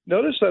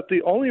 notice that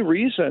the only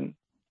reason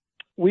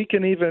we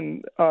can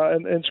even,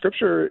 and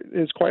Scripture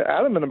is quite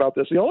adamant about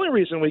this, the only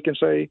reason we can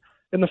say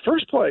in the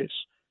first place,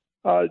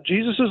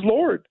 Jesus is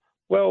Lord,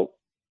 well,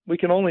 we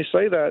can only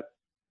say that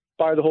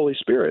by the Holy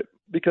Spirit,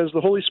 because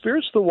the Holy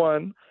Spirit's the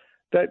one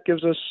that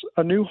gives us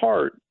a new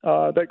heart,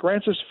 that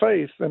grants us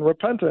faith and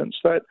repentance,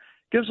 that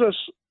gives us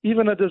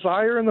even a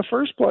desire in the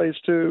first place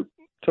to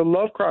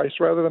love Christ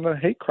rather than to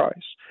hate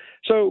Christ.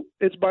 So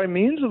it's by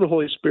means of the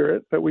Holy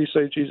Spirit that we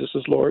say Jesus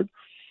is Lord.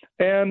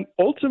 And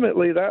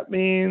ultimately that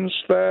means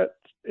that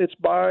it's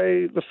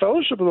by the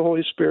fellowship of the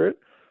Holy Spirit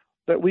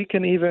that we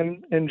can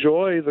even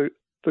enjoy the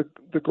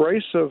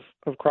grace of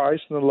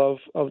Christ and the love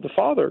of the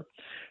Father.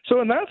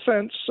 So in that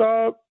sense,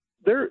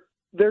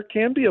 there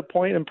can be a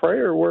point in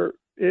prayer where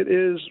it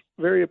is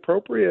very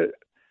appropriate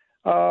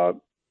to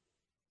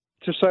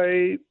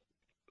say,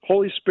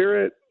 Holy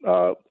Spirit,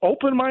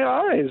 open my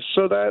eyes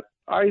so that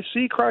I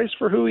see Christ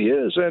for who He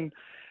is, and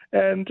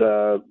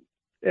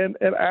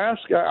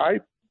ask. I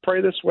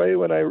pray this way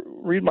when I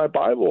read my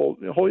Bible.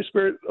 Holy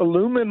Spirit,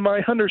 illumine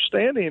my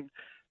understanding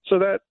so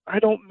that I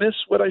don't miss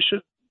what I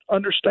should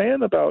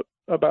understand about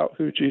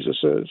who Jesus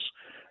is.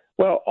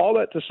 Well, all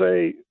that to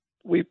say,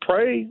 we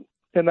pray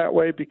in that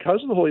way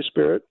because of the Holy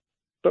Spirit,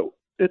 but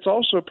it's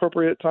also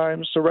appropriate at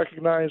times to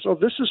recognize,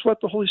 this is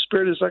what the Holy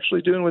Spirit is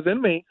actually doing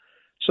within me,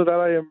 so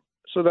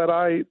that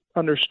I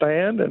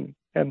understand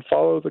and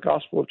follow the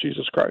gospel of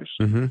Jesus Christ.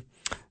 Mm-hmm.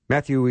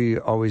 Matthew, we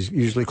always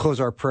usually close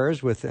our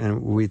prayers with,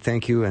 and we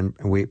thank you, and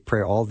we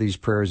pray all these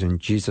prayers in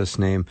Jesus'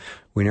 name.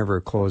 We never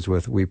close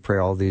with, we pray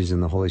all these in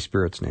the Holy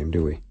Spirit's name,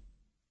 do we?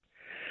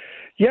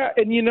 Yeah,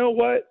 and you know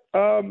what?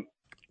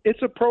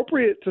 It's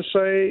appropriate to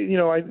say,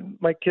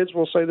 my kids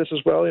will say this as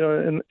well,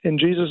 in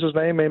Jesus'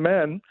 name,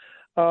 amen.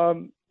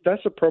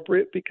 That's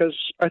appropriate because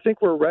I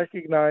think we're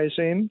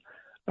recognizing,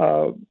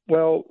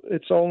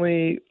 it's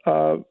only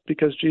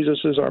because Jesus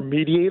is our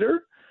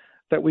mediator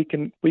that we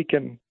can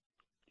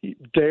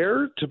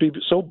dare to be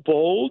so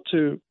bold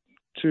to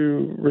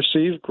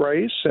receive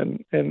grace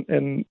and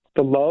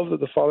the love that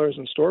the Father has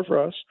in store for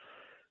us.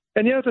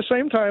 And yet at the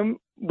same time,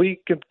 we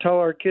can tell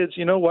our kids,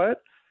 you know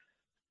what?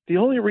 The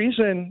only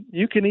reason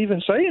you can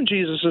even say in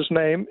Jesus'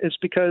 name is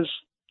because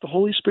the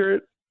Holy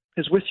Spirit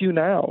is with you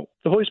now.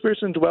 The Holy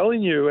Spirit's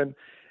indwelling you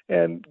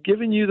and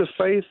giving you the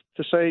faith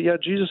to say, yeah,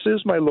 Jesus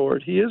is my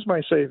Lord. He is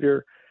my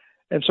Savior.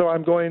 And so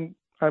I'm going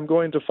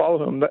to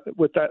follow Him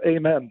with that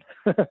amen.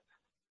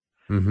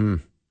 Mm-hmm.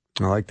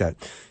 I like that.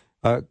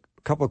 A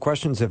couple of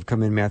questions have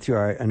come in, Matthew.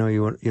 I know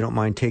you don't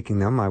mind taking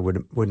them. I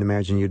wouldn't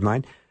imagine you'd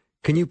mind.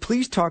 Can you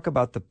please talk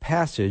about the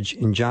passage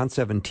in John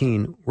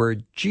 17 where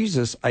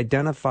Jesus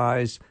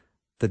identifies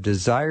the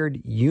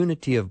desired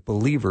unity of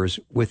believers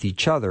with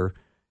each other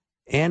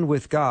and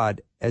with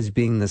God as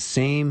being the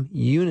same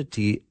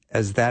unity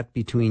as that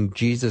between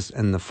Jesus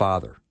and the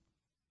Father?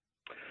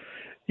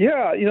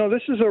 Yeah,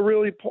 this is a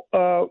really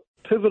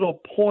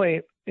pivotal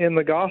point in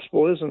the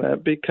gospel, isn't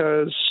it?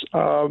 Because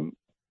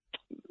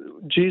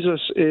Jesus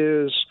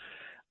is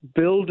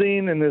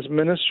building in his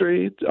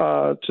ministry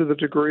to the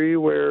degree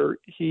where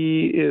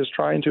he is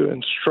trying to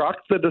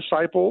instruct the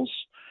disciples,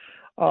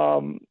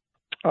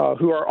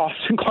 who are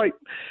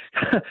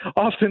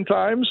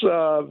oftentimes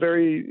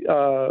very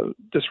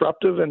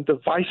disruptive and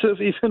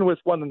divisive, even with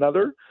one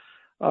another.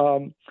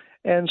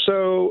 And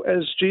so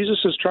as Jesus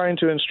is trying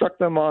to instruct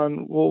them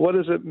on, what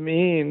does it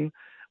mean?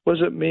 What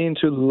does it mean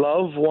to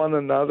love one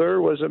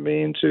another? What does it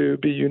mean to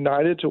be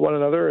united to one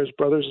another as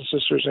brothers and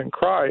sisters in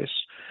Christ?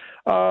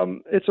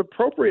 It's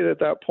appropriate at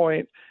that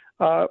point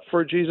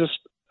for Jesus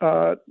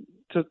to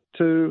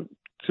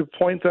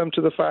point them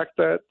to the fact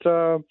that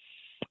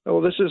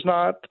this is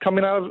not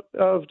coming out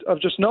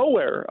of just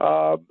nowhere.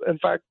 In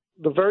fact,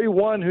 the very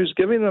one who's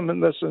giving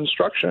them this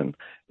instruction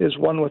is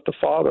one with the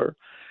Father.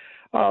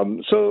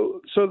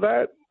 So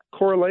that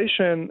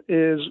correlation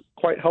is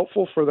quite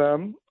helpful for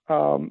them.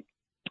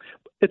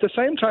 At the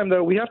same time,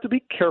 though, we have to be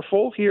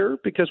careful here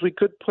because we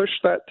could push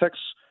that text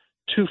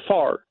too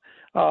far.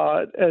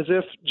 As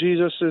if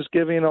Jesus is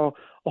giving a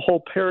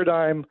whole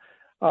paradigm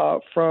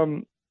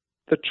from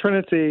the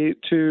Trinity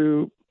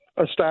to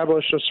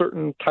establish a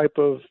certain type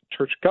of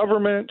church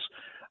government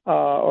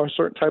or a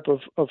certain type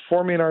of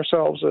forming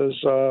ourselves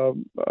as a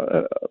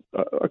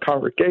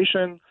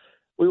congregation.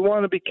 We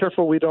want to be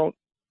careful we don't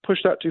push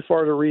that too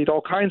far to read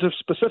all kinds of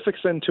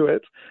specifics into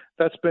it.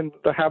 That's been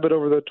the habit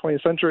over the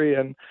 20th century,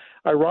 and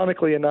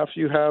ironically enough,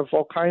 you have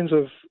all kinds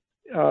of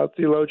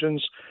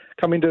theologians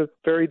coming to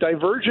very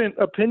divergent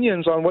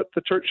opinions on what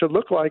the church should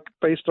look like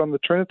based on the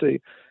Trinity.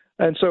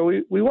 And so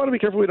we want to be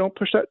careful we don't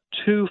push that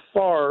too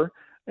far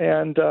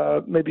and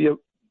maybe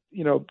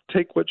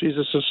take what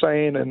Jesus is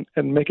saying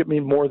and make it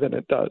mean more than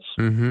it does.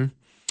 Mm-hmm.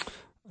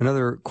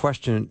 Another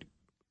question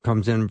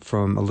comes in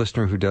from a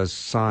listener who does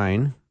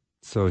sign.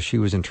 So she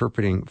was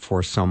interpreting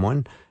for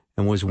someone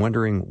and was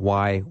wondering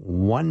why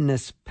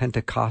oneness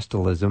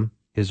Pentecostalism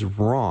is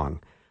wrong,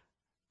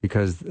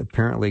 because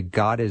apparently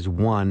God is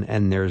one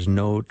and there's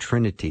no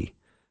Trinity.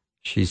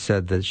 She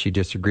said that she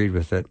disagreed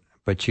with it,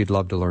 but she'd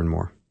love to learn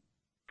more.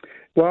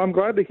 Well, I'm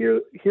glad to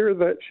hear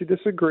that she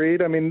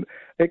disagreed. I mean,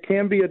 it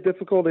can be a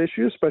difficult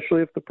issue,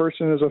 especially if the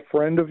person is a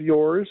friend of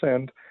yours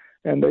and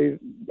they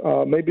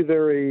maybe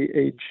they're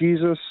a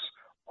Jesus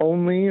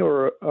only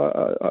or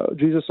a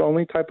Jesus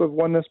only type of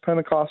oneness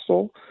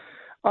Pentecostal.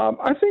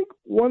 I think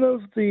one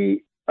of the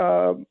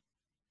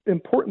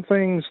important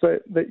things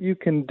that you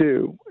can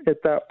do at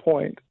that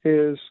point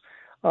is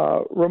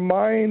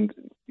remind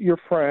your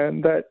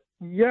friend that,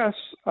 yes,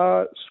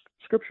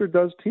 Scripture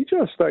does teach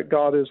us that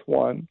God is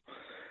one.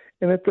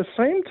 And at the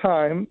same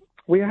time,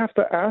 we have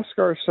to ask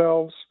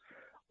ourselves,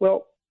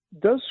 well,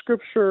 does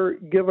Scripture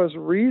give us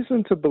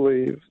reason to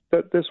believe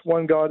that this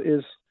one God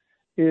is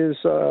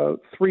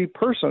three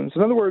persons?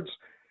 In other words,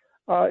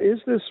 is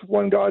this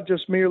one God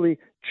just merely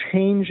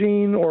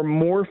changing or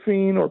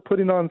morphing or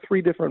putting on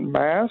three different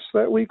masks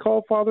that we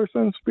call Father,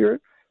 Son, and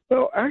Spirit?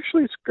 No,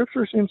 actually,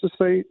 Scripture seems to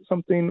say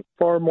something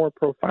far more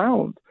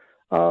profound.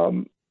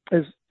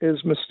 As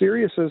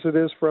mysterious as it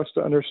is for us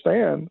to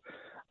understand,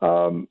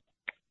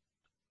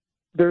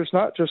 there's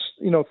not just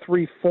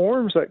three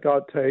forms that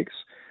God takes.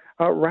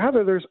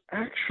 Rather, there's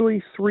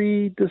actually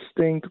three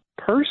distinct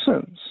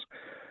persons.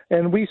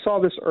 And we saw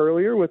this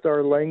earlier with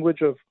our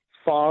language of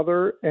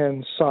Father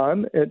and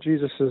Son at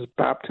Jesus'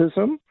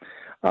 baptism.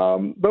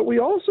 But we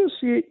also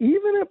see it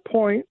even at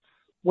points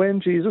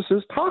when Jesus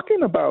is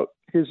talking about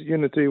his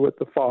unity with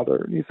the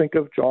Father. You think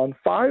of John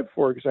 5,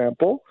 for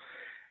example.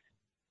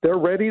 They're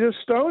ready to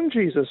stone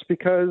Jesus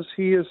because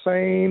he is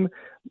saying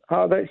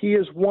that he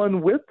is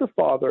one with the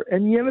Father.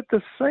 And yet at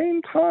the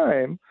same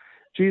time,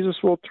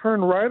 Jesus will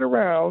turn right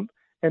around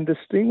and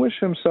distinguish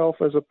himself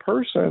as a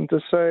person to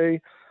say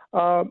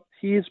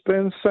he's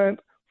been sent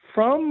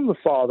from the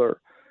Father.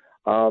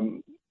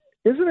 Isn't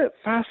it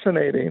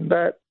fascinating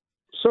that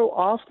so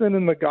often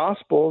in the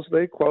Gospels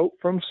they quote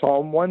from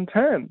Psalm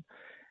 110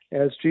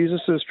 as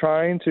Jesus is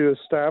trying to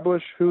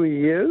establish who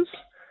he is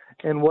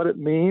and what it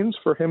means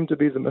for him to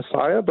be the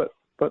Messiah, but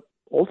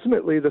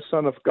ultimately the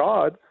Son of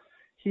God.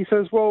 He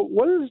says, well,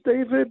 what does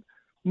David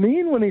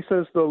mean when he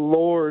says, the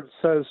Lord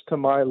says to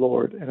my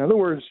Lord? In other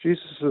words,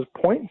 Jesus'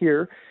 point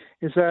here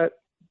is that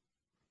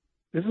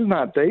this is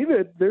not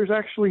David. There's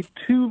actually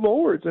two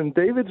Lords, and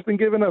David's been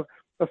given a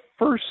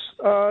first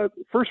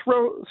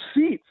row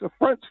seat, a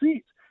front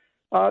seat,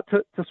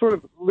 to sort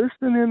of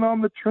listen in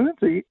on the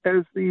Trinity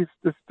as these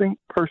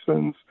distinct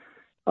persons,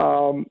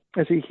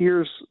 as he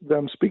hears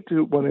them speak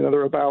to one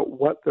another about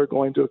what they're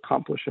going to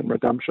accomplish in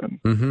redemption.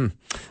 Mm-hmm.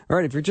 All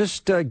right, if you're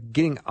just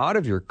getting out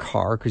of your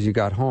car because you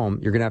got home,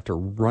 you're going to have to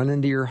run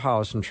into your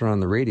house and turn on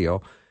the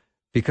radio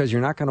because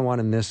you're not going to want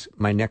to miss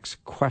my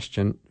next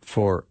question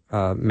for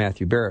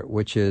Matthew Barrett,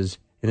 which is,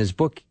 in his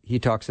book, he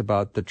talks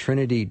about the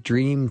Trinity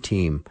Dream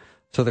Team.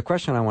 So the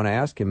question I want to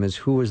ask him is,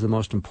 who is the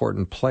most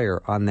important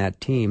player on that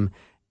team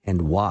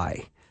and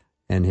why?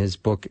 And his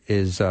book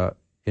is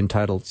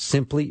entitled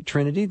Simply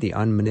Trinity, the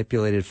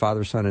Unmanipulated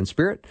Father, Son, and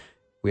Spirit.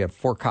 We have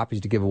 4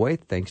 copies to give away,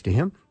 thanks to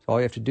him. So all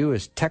you have to do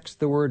is text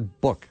the word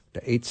book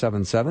to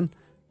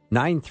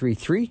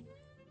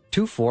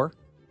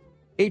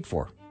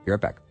 877-933-2484. Be right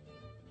back.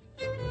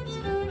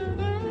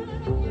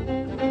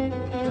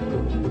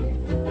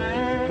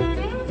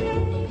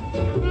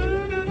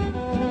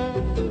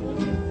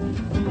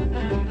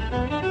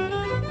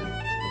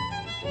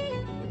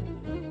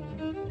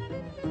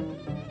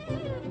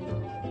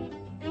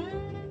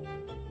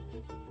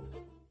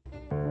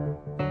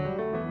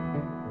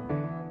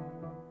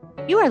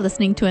 You are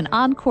listening to an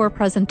encore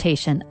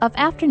presentation of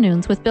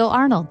Afternoons with Bill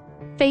Arnold,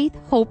 Faith,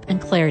 Hope,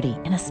 and Clarity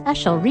in a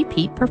special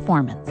repeat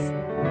performance.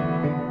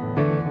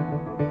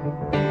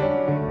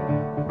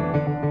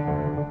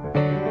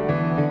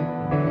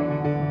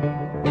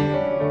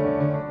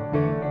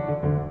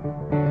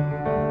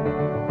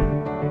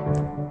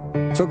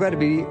 So glad to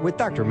be with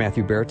Dr.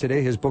 Matthew Barrett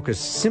today. His book is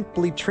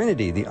Simply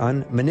Trinity, the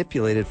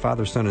Unmanipulated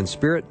Father, Son, and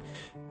Spirit.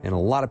 And a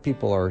lot of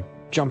people are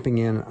jumping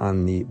in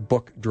on the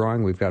book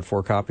drawing. We've got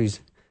 4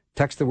 copies.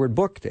 Text the word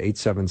book to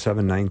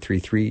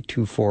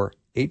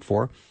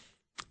 877-933-2484.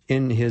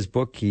 In his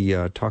book, he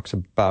talks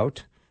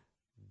about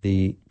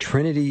the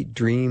Trinity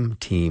Dream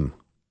Team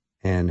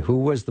and who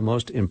was the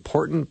most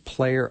important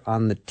player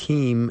on the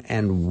team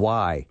and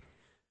why.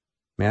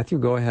 Matthew,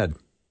 go ahead.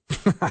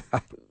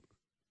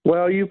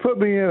 Well, you put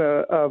me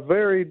in a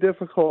very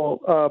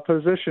difficult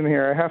position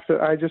here.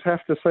 I just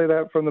have to say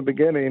that from the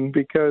beginning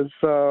because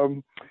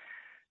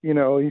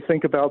you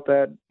think about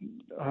that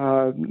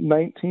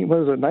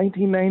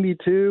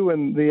 1992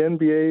 when the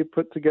NBA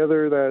put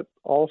together that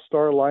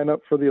all-star lineup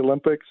for the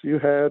Olympics. You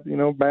had,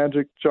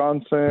 Magic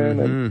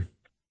Johnson and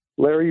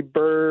Larry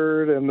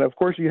Bird, and of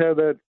course you had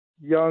that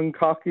young,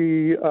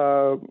 cocky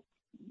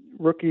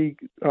rookie.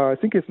 I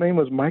think his name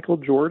was Michael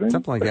Jordan.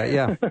 Something like that,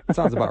 yeah.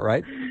 Sounds about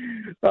right.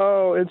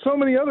 Oh, and so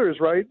many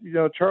others, right?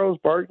 Charles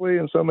Barkley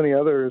and so many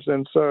others.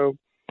 And so,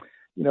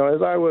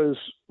 as I was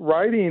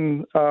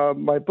writing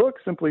my book,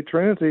 Simply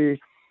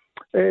Trinity,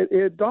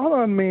 it dawned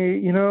on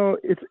me,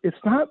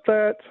 it's not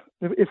that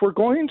if we're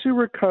going to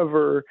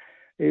recover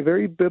a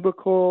very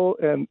biblical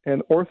and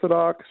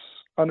orthodox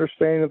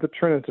understanding of the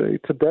Trinity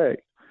today,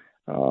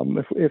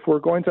 if we're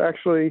going to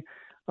actually,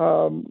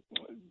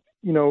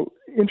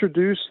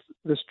 introduce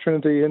this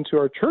Trinity into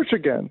our church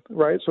again,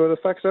 right? So it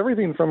affects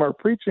everything from our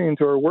preaching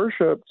to our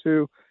worship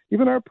to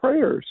even our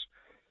prayers.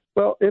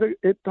 Well,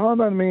 it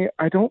dawned on me,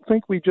 I don't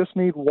think we just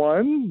need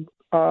one,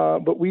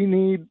 but we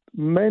need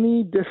we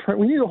need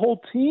a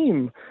whole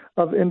team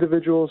of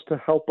individuals to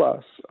help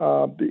us.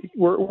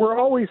 We're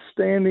always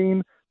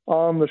standing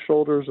on the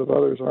shoulders of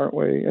others, aren't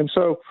we? And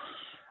so,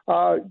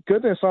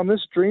 goodness, on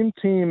this dream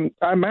team,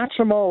 I match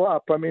them all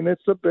up. I mean,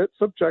 it's a bit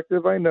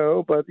subjective, I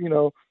know, but,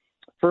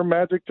 for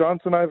Magic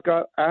Johnson, I've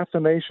got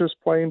Athanasius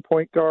playing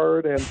point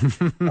guard, and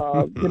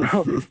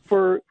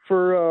for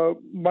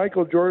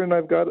Michael Jordan,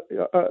 I've got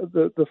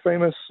the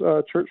famous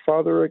church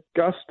father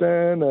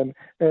Augustine,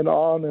 and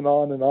on and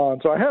on and on.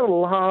 So I had a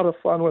lot of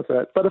fun with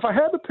it. But if I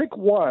had to pick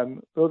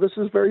one, though this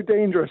is very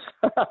dangerous,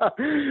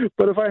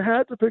 but if I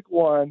had to pick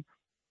one,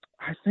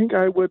 I think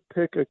I would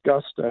pick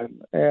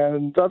Augustine,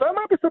 and that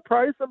might be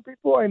surprise some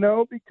people, I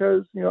know,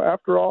 because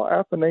after all,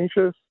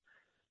 Athanasius.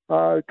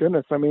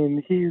 Goodness, I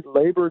mean, he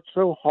labored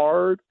so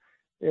hard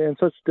in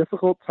such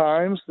difficult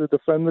times to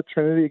defend the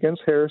Trinity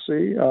against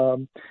heresy,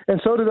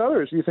 and so did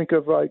others. You think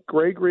of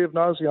Gregory of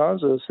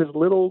Nazianzus, his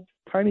little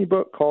tiny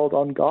book called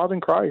On God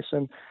and Christ,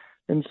 and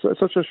in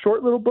such a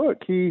short little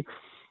book, he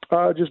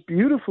just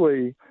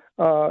beautifully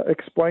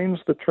explains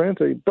the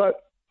Trinity.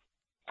 But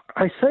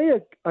I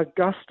say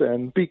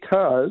Augustine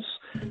because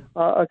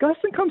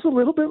Augustine comes a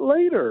little bit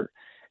later.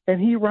 And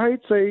he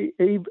writes a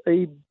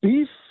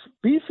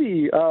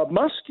beefy,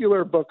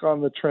 muscular book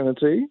on the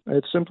Trinity.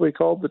 It's simply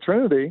called The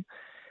Trinity.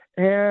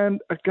 And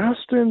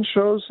Augustine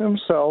shows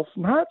himself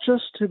not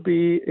just to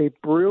be a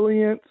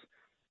brilliant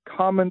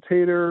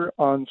commentator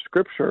on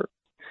Scripture,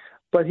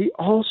 but he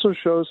also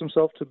shows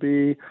himself to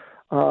be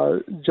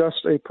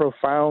just a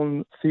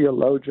profound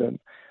theologian.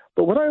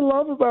 But what I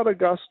love about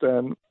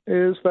Augustine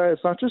is that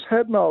it's not just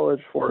head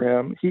knowledge for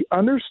him. He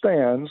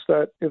understands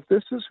that if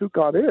this is who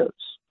God is,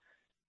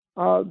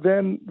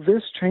 then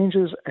this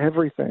changes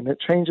everything. It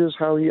changes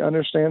how he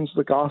understands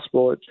the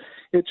gospel.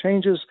 It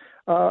changes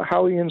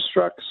how he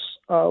instructs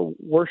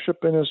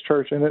worship in his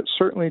church, and it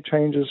certainly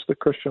changes the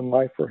Christian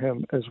life for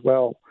him as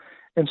well.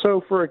 And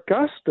so for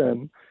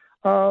Augustine,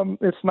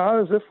 it's not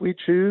as if we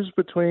choose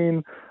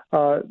between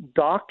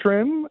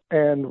doctrine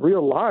and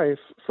real life.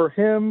 For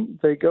him,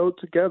 they go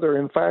together.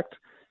 In fact,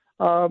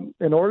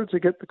 in order to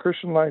get the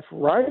Christian life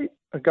right,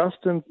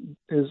 Augustine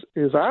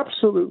is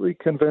absolutely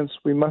convinced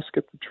we must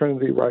get the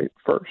Trinity right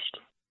first.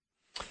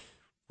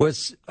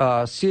 Was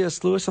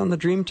C.S. Lewis on the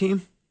Dream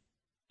Team?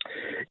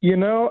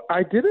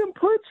 I didn't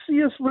put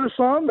C.S. Lewis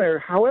on there.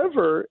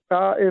 However,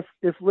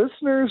 if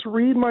listeners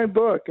read my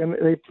book and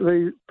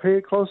they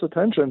pay close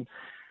attention,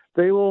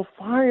 they will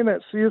find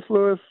that C.S.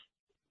 Lewis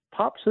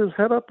pops his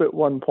head up at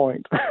one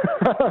point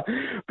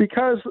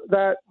because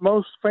that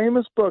most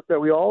famous book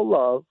that we all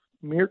love,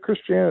 Mere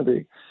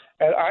Christianity.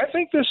 And I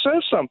think this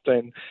says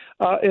something.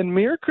 In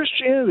Mere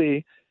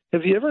Christianity,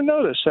 have you ever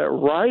noticed that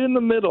right in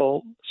the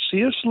middle,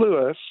 C.S.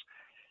 Lewis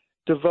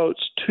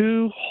devotes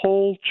 2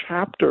 whole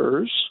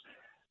chapters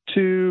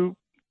to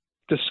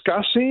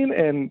discussing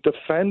and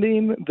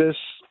defending this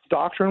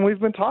doctrine we've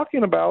been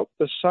talking about,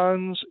 the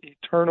Son's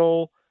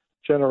eternal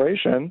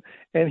generation.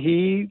 And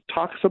he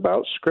talks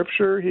about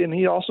Scripture, and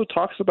he also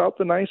talks about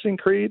the Nicene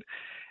Creed.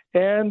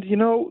 And,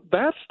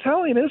 that's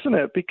telling, isn't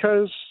it?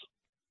 Because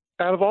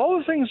out of all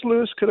the things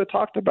Lewis could have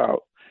talked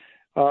about,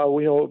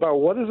 about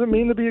what does it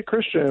mean to be a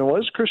Christian and what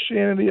is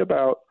Christianity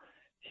about,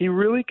 he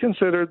really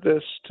considered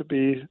this to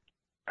be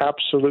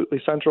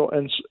absolutely central,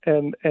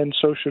 and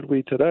so should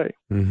we today.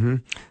 Mm-hmm.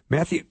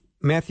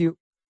 Matthew,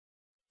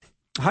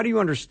 how do you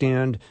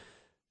understand,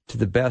 to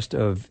the best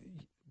of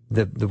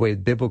the way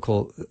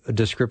biblical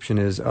description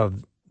is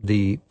of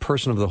the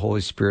person of the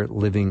Holy Spirit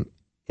living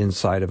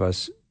inside of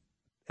us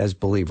as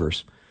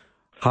believers?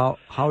 How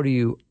do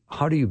you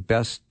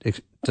best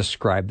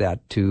describe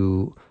that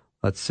to,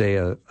 let's say,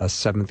 a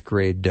 7th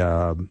grade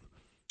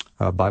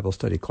Bible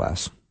study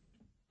class?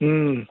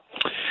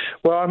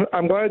 Well,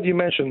 I'm glad you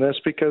mentioned this,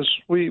 because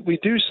we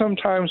do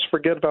sometimes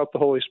forget about the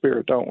Holy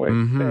Spirit, don't we?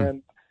 Mm-hmm.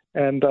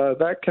 And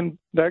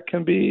that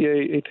can be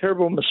a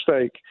terrible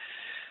mistake.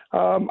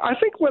 I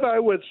think what I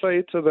would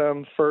say to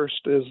them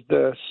first is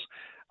this.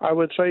 I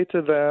would say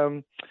to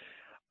them,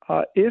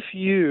 if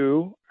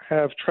you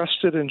have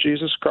trusted in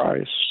Jesus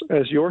Christ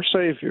as your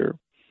Savior,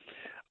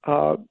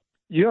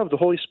 you have the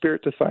Holy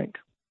Spirit to thank,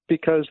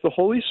 because the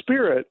Holy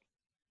Spirit,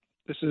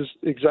 this is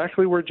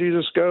exactly where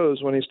Jesus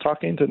goes when he's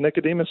talking to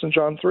Nicodemus in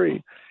John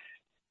 3.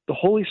 The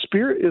Holy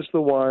Spirit is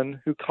the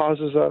one who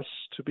causes us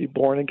to be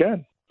born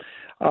again.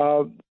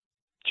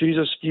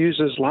 Jesus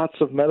uses lots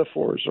of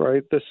metaphors,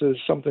 right? This is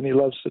something he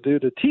loves to do,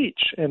 to teach.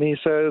 And he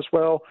says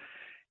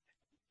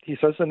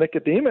to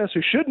Nicodemus,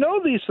 who should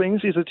know these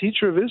things, he's a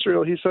teacher of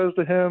Israel, he says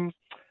to him,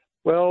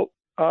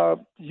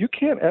 you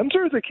can't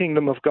enter the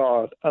kingdom of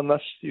God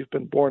unless you've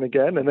been born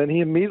again. And then he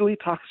immediately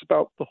talks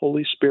about the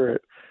Holy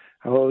Spirit,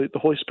 how the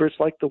Holy Spirit's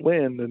like the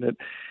wind, and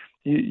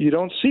you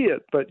don't see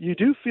it, but you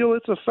do feel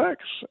its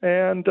effects,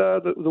 and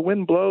the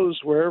wind blows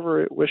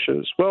wherever it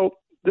wishes. Well,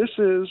 this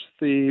is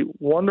the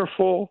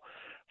wonderful,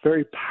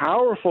 very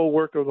powerful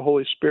work of the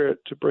Holy Spirit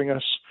to bring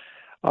us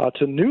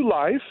to new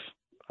life,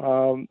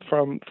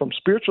 from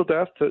spiritual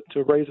death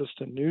to raise us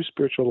to new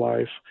spiritual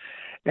life,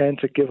 and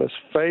to give us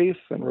faith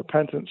and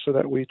repentance so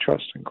that we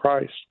trust in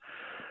Christ.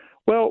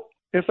 Well,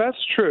 if that's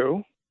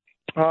true,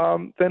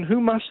 then who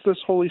must this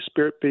Holy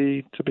Spirit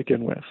be to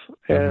begin with?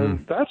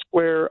 And that's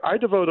where I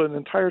devote an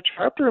entire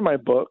chapter in my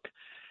book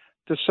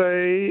to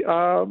say,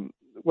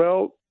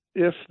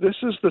 if this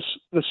is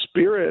the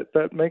Spirit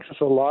that makes us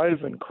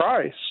alive in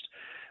Christ,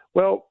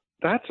 Well,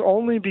 that's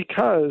only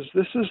because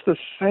this is the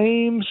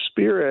same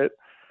Spirit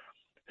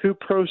who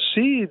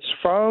proceeds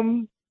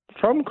from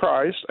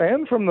Christ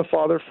and from the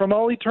Father from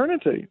all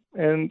eternity.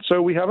 And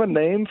so we have a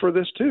name for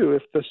this too.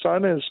 If the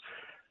Son is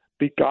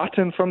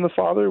begotten from the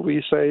Father,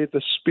 we say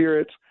the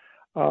Spirit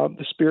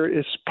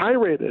is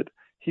spirated.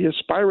 He is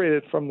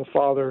spirated from the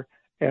Father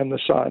and the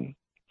Son.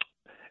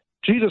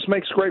 Jesus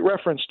makes great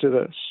reference to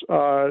this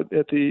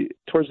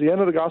towards the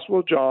end of the Gospel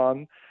of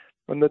John,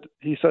 when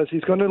he says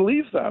he's going to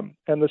leave them,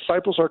 and the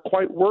disciples are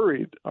quite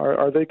worried.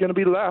 Are they going to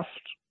be left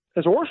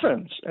as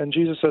orphans? And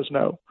Jesus says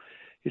no.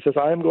 He says,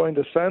 I am going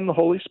to send the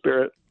Holy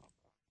Spirit.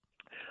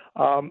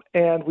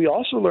 And we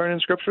also learn in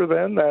Scripture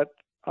then that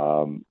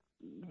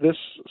this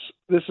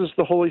is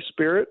the Holy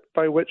Spirit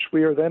by which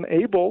we are then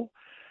able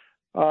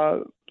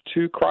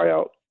to cry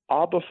out,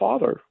 Abba,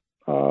 Father.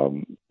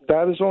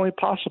 That is only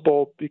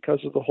possible because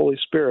of the Holy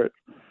Spirit.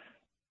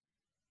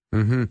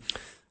 Mm-hmm.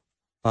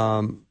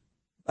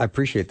 I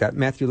appreciate that.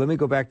 Matthew, let me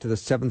go back to the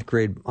 7th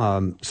grade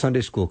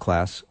Sunday school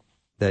class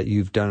that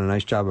you've done a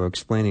nice job of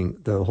explaining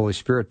the Holy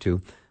Spirit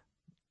to.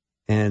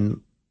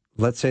 And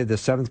let's say the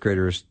 7th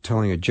grader is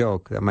telling a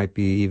joke that might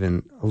be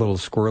even a little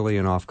squirrely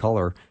and off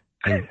color,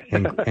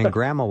 and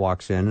Grandma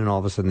walks in, and all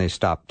of a sudden they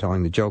stop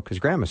telling the joke because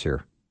Grandma's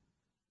here.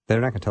 They're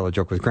not going to tell a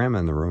joke with Grandma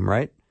in the room,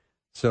 right?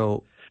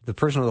 So the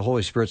person of the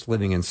Holy Spirit's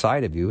living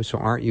inside of you, so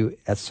aren't you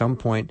at some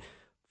point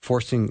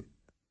forcing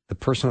the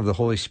person of the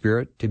Holy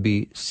Spirit to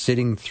be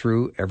sitting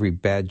through every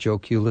bad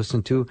joke you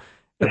listen to,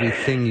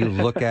 everything you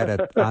look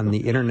at on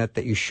the internet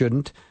that you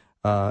shouldn't,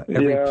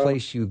 every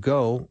place you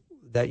go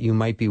that you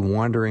might be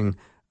wandering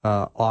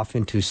off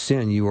into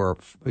sin? You are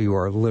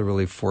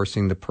literally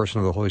forcing the person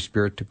of the Holy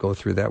Spirit to go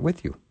through that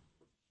with you.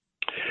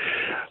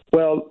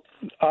 Well,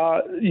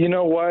 you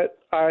know what?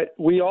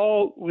 We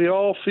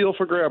all feel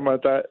for Grandma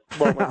at that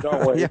moment,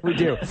 don't we? Yeah, we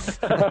do.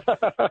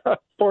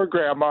 Poor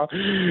Grandma.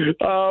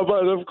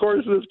 But of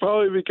course, it's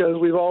probably because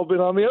we've all been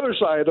on the other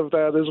side of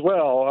that as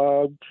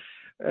well,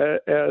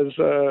 as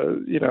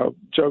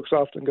jokes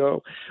often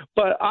go.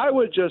 But I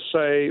would just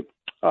say,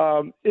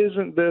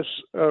 isn't this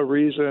a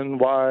reason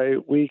why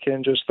we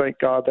can just thank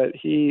God that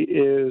He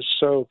is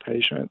so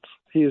patient?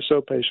 He is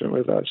so patient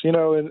with us.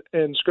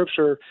 In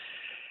Scripture,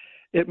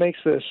 it makes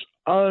this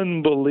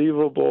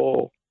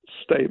unbelievable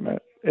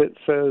statement. It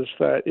says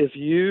that if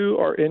you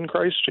are in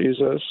Christ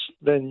Jesus,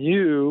 then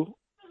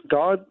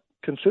God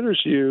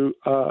considers you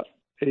a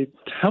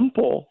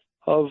temple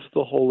of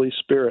the Holy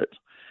Spirit.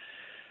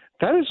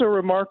 That is a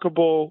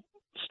remarkable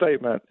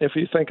statement if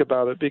you think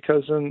about it,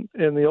 because in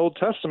the Old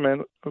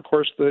Testament, of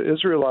course, the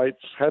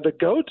Israelites had to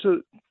go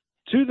to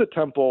the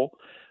temple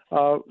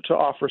to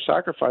offer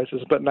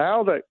sacrifices. But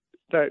now that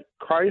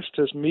Christ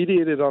has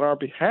mediated on our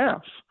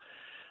behalf,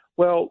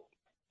 well,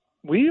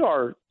 we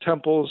are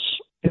temples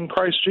in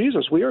Christ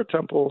Jesus. We are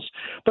temples.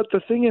 But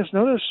the thing is,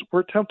 notice,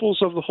 we're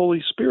temples of the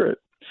Holy Spirit,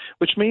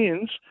 which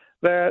means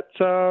that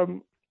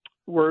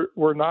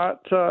we're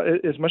not,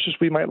 as much as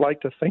we might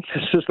like to think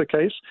this is the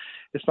case,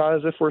 it's not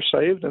as if we're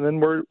saved and then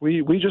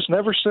we just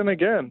never sin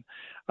again.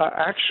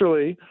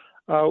 Actually,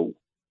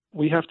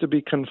 we have to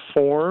be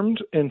conformed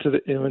into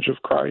the image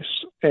of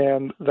Christ.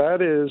 And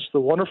that is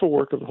the wonderful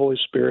work of the Holy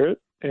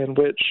Spirit, in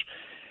which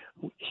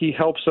He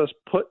helps us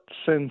put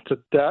sin to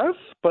death,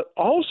 but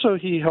also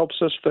He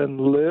helps us then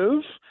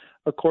live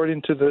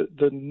according to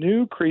the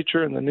new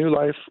creature and the new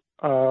life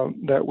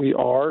that we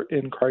are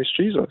in Christ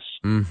Jesus.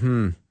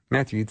 Mm-hmm.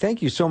 Matthew,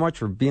 thank you so much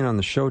for being on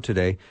the show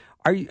today.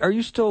 Are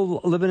you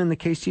still living in the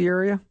KC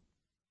area?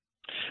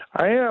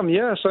 I am,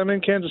 yes. I'm in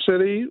Kansas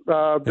City.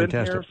 Been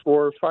here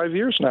for 5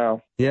 years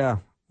now. Yeah.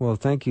 Well,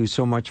 thank you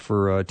so much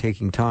for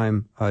taking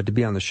time to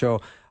be on the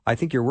show. I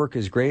think your work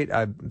is great.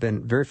 I've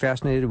been very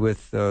fascinated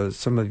with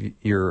some of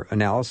your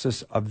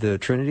analysis of the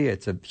Trinity.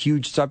 It's a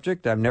huge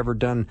subject. I've never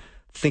done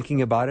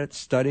thinking about it,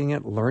 studying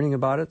it, learning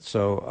about it.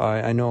 So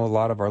I know a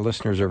lot of our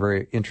listeners are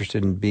very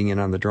interested in being in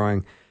on the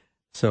drawing.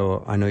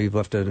 So I know you've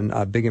left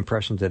a big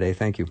impression today.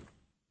 Thank you.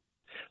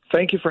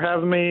 Thank you for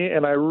having me,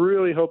 and I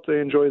really hope they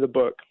enjoy the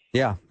book.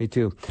 Yeah, me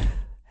too.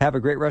 Have a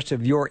great rest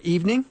of your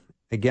evening.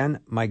 Again,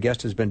 my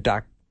guest has been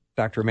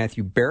Dr.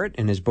 Matthew Barrett,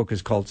 and his book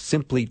is called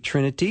Simply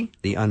Trinity,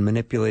 The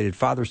Unmanipulated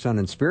Father, Son,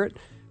 and Spirit.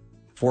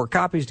 4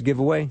 copies to give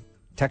away.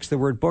 Text the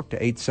word book to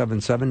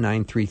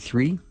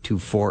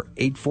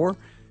 877-933-2484.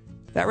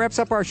 That wraps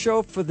up our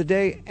show for the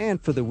day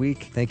and for the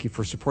week. Thank you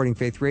for supporting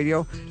Faith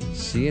Radio.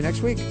 See you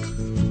next week.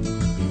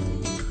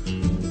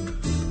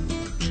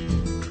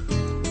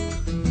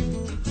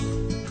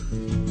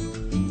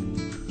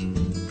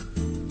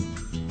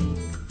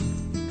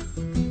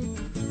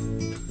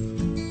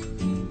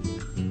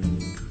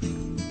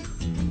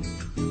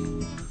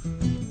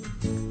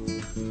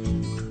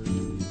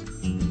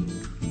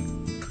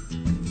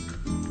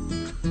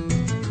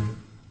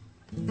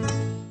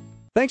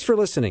 Thanks for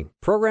listening.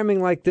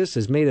 Programming like this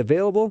is made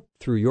available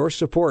through your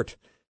support.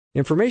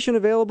 Information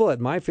available at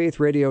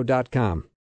myfaithradio.com.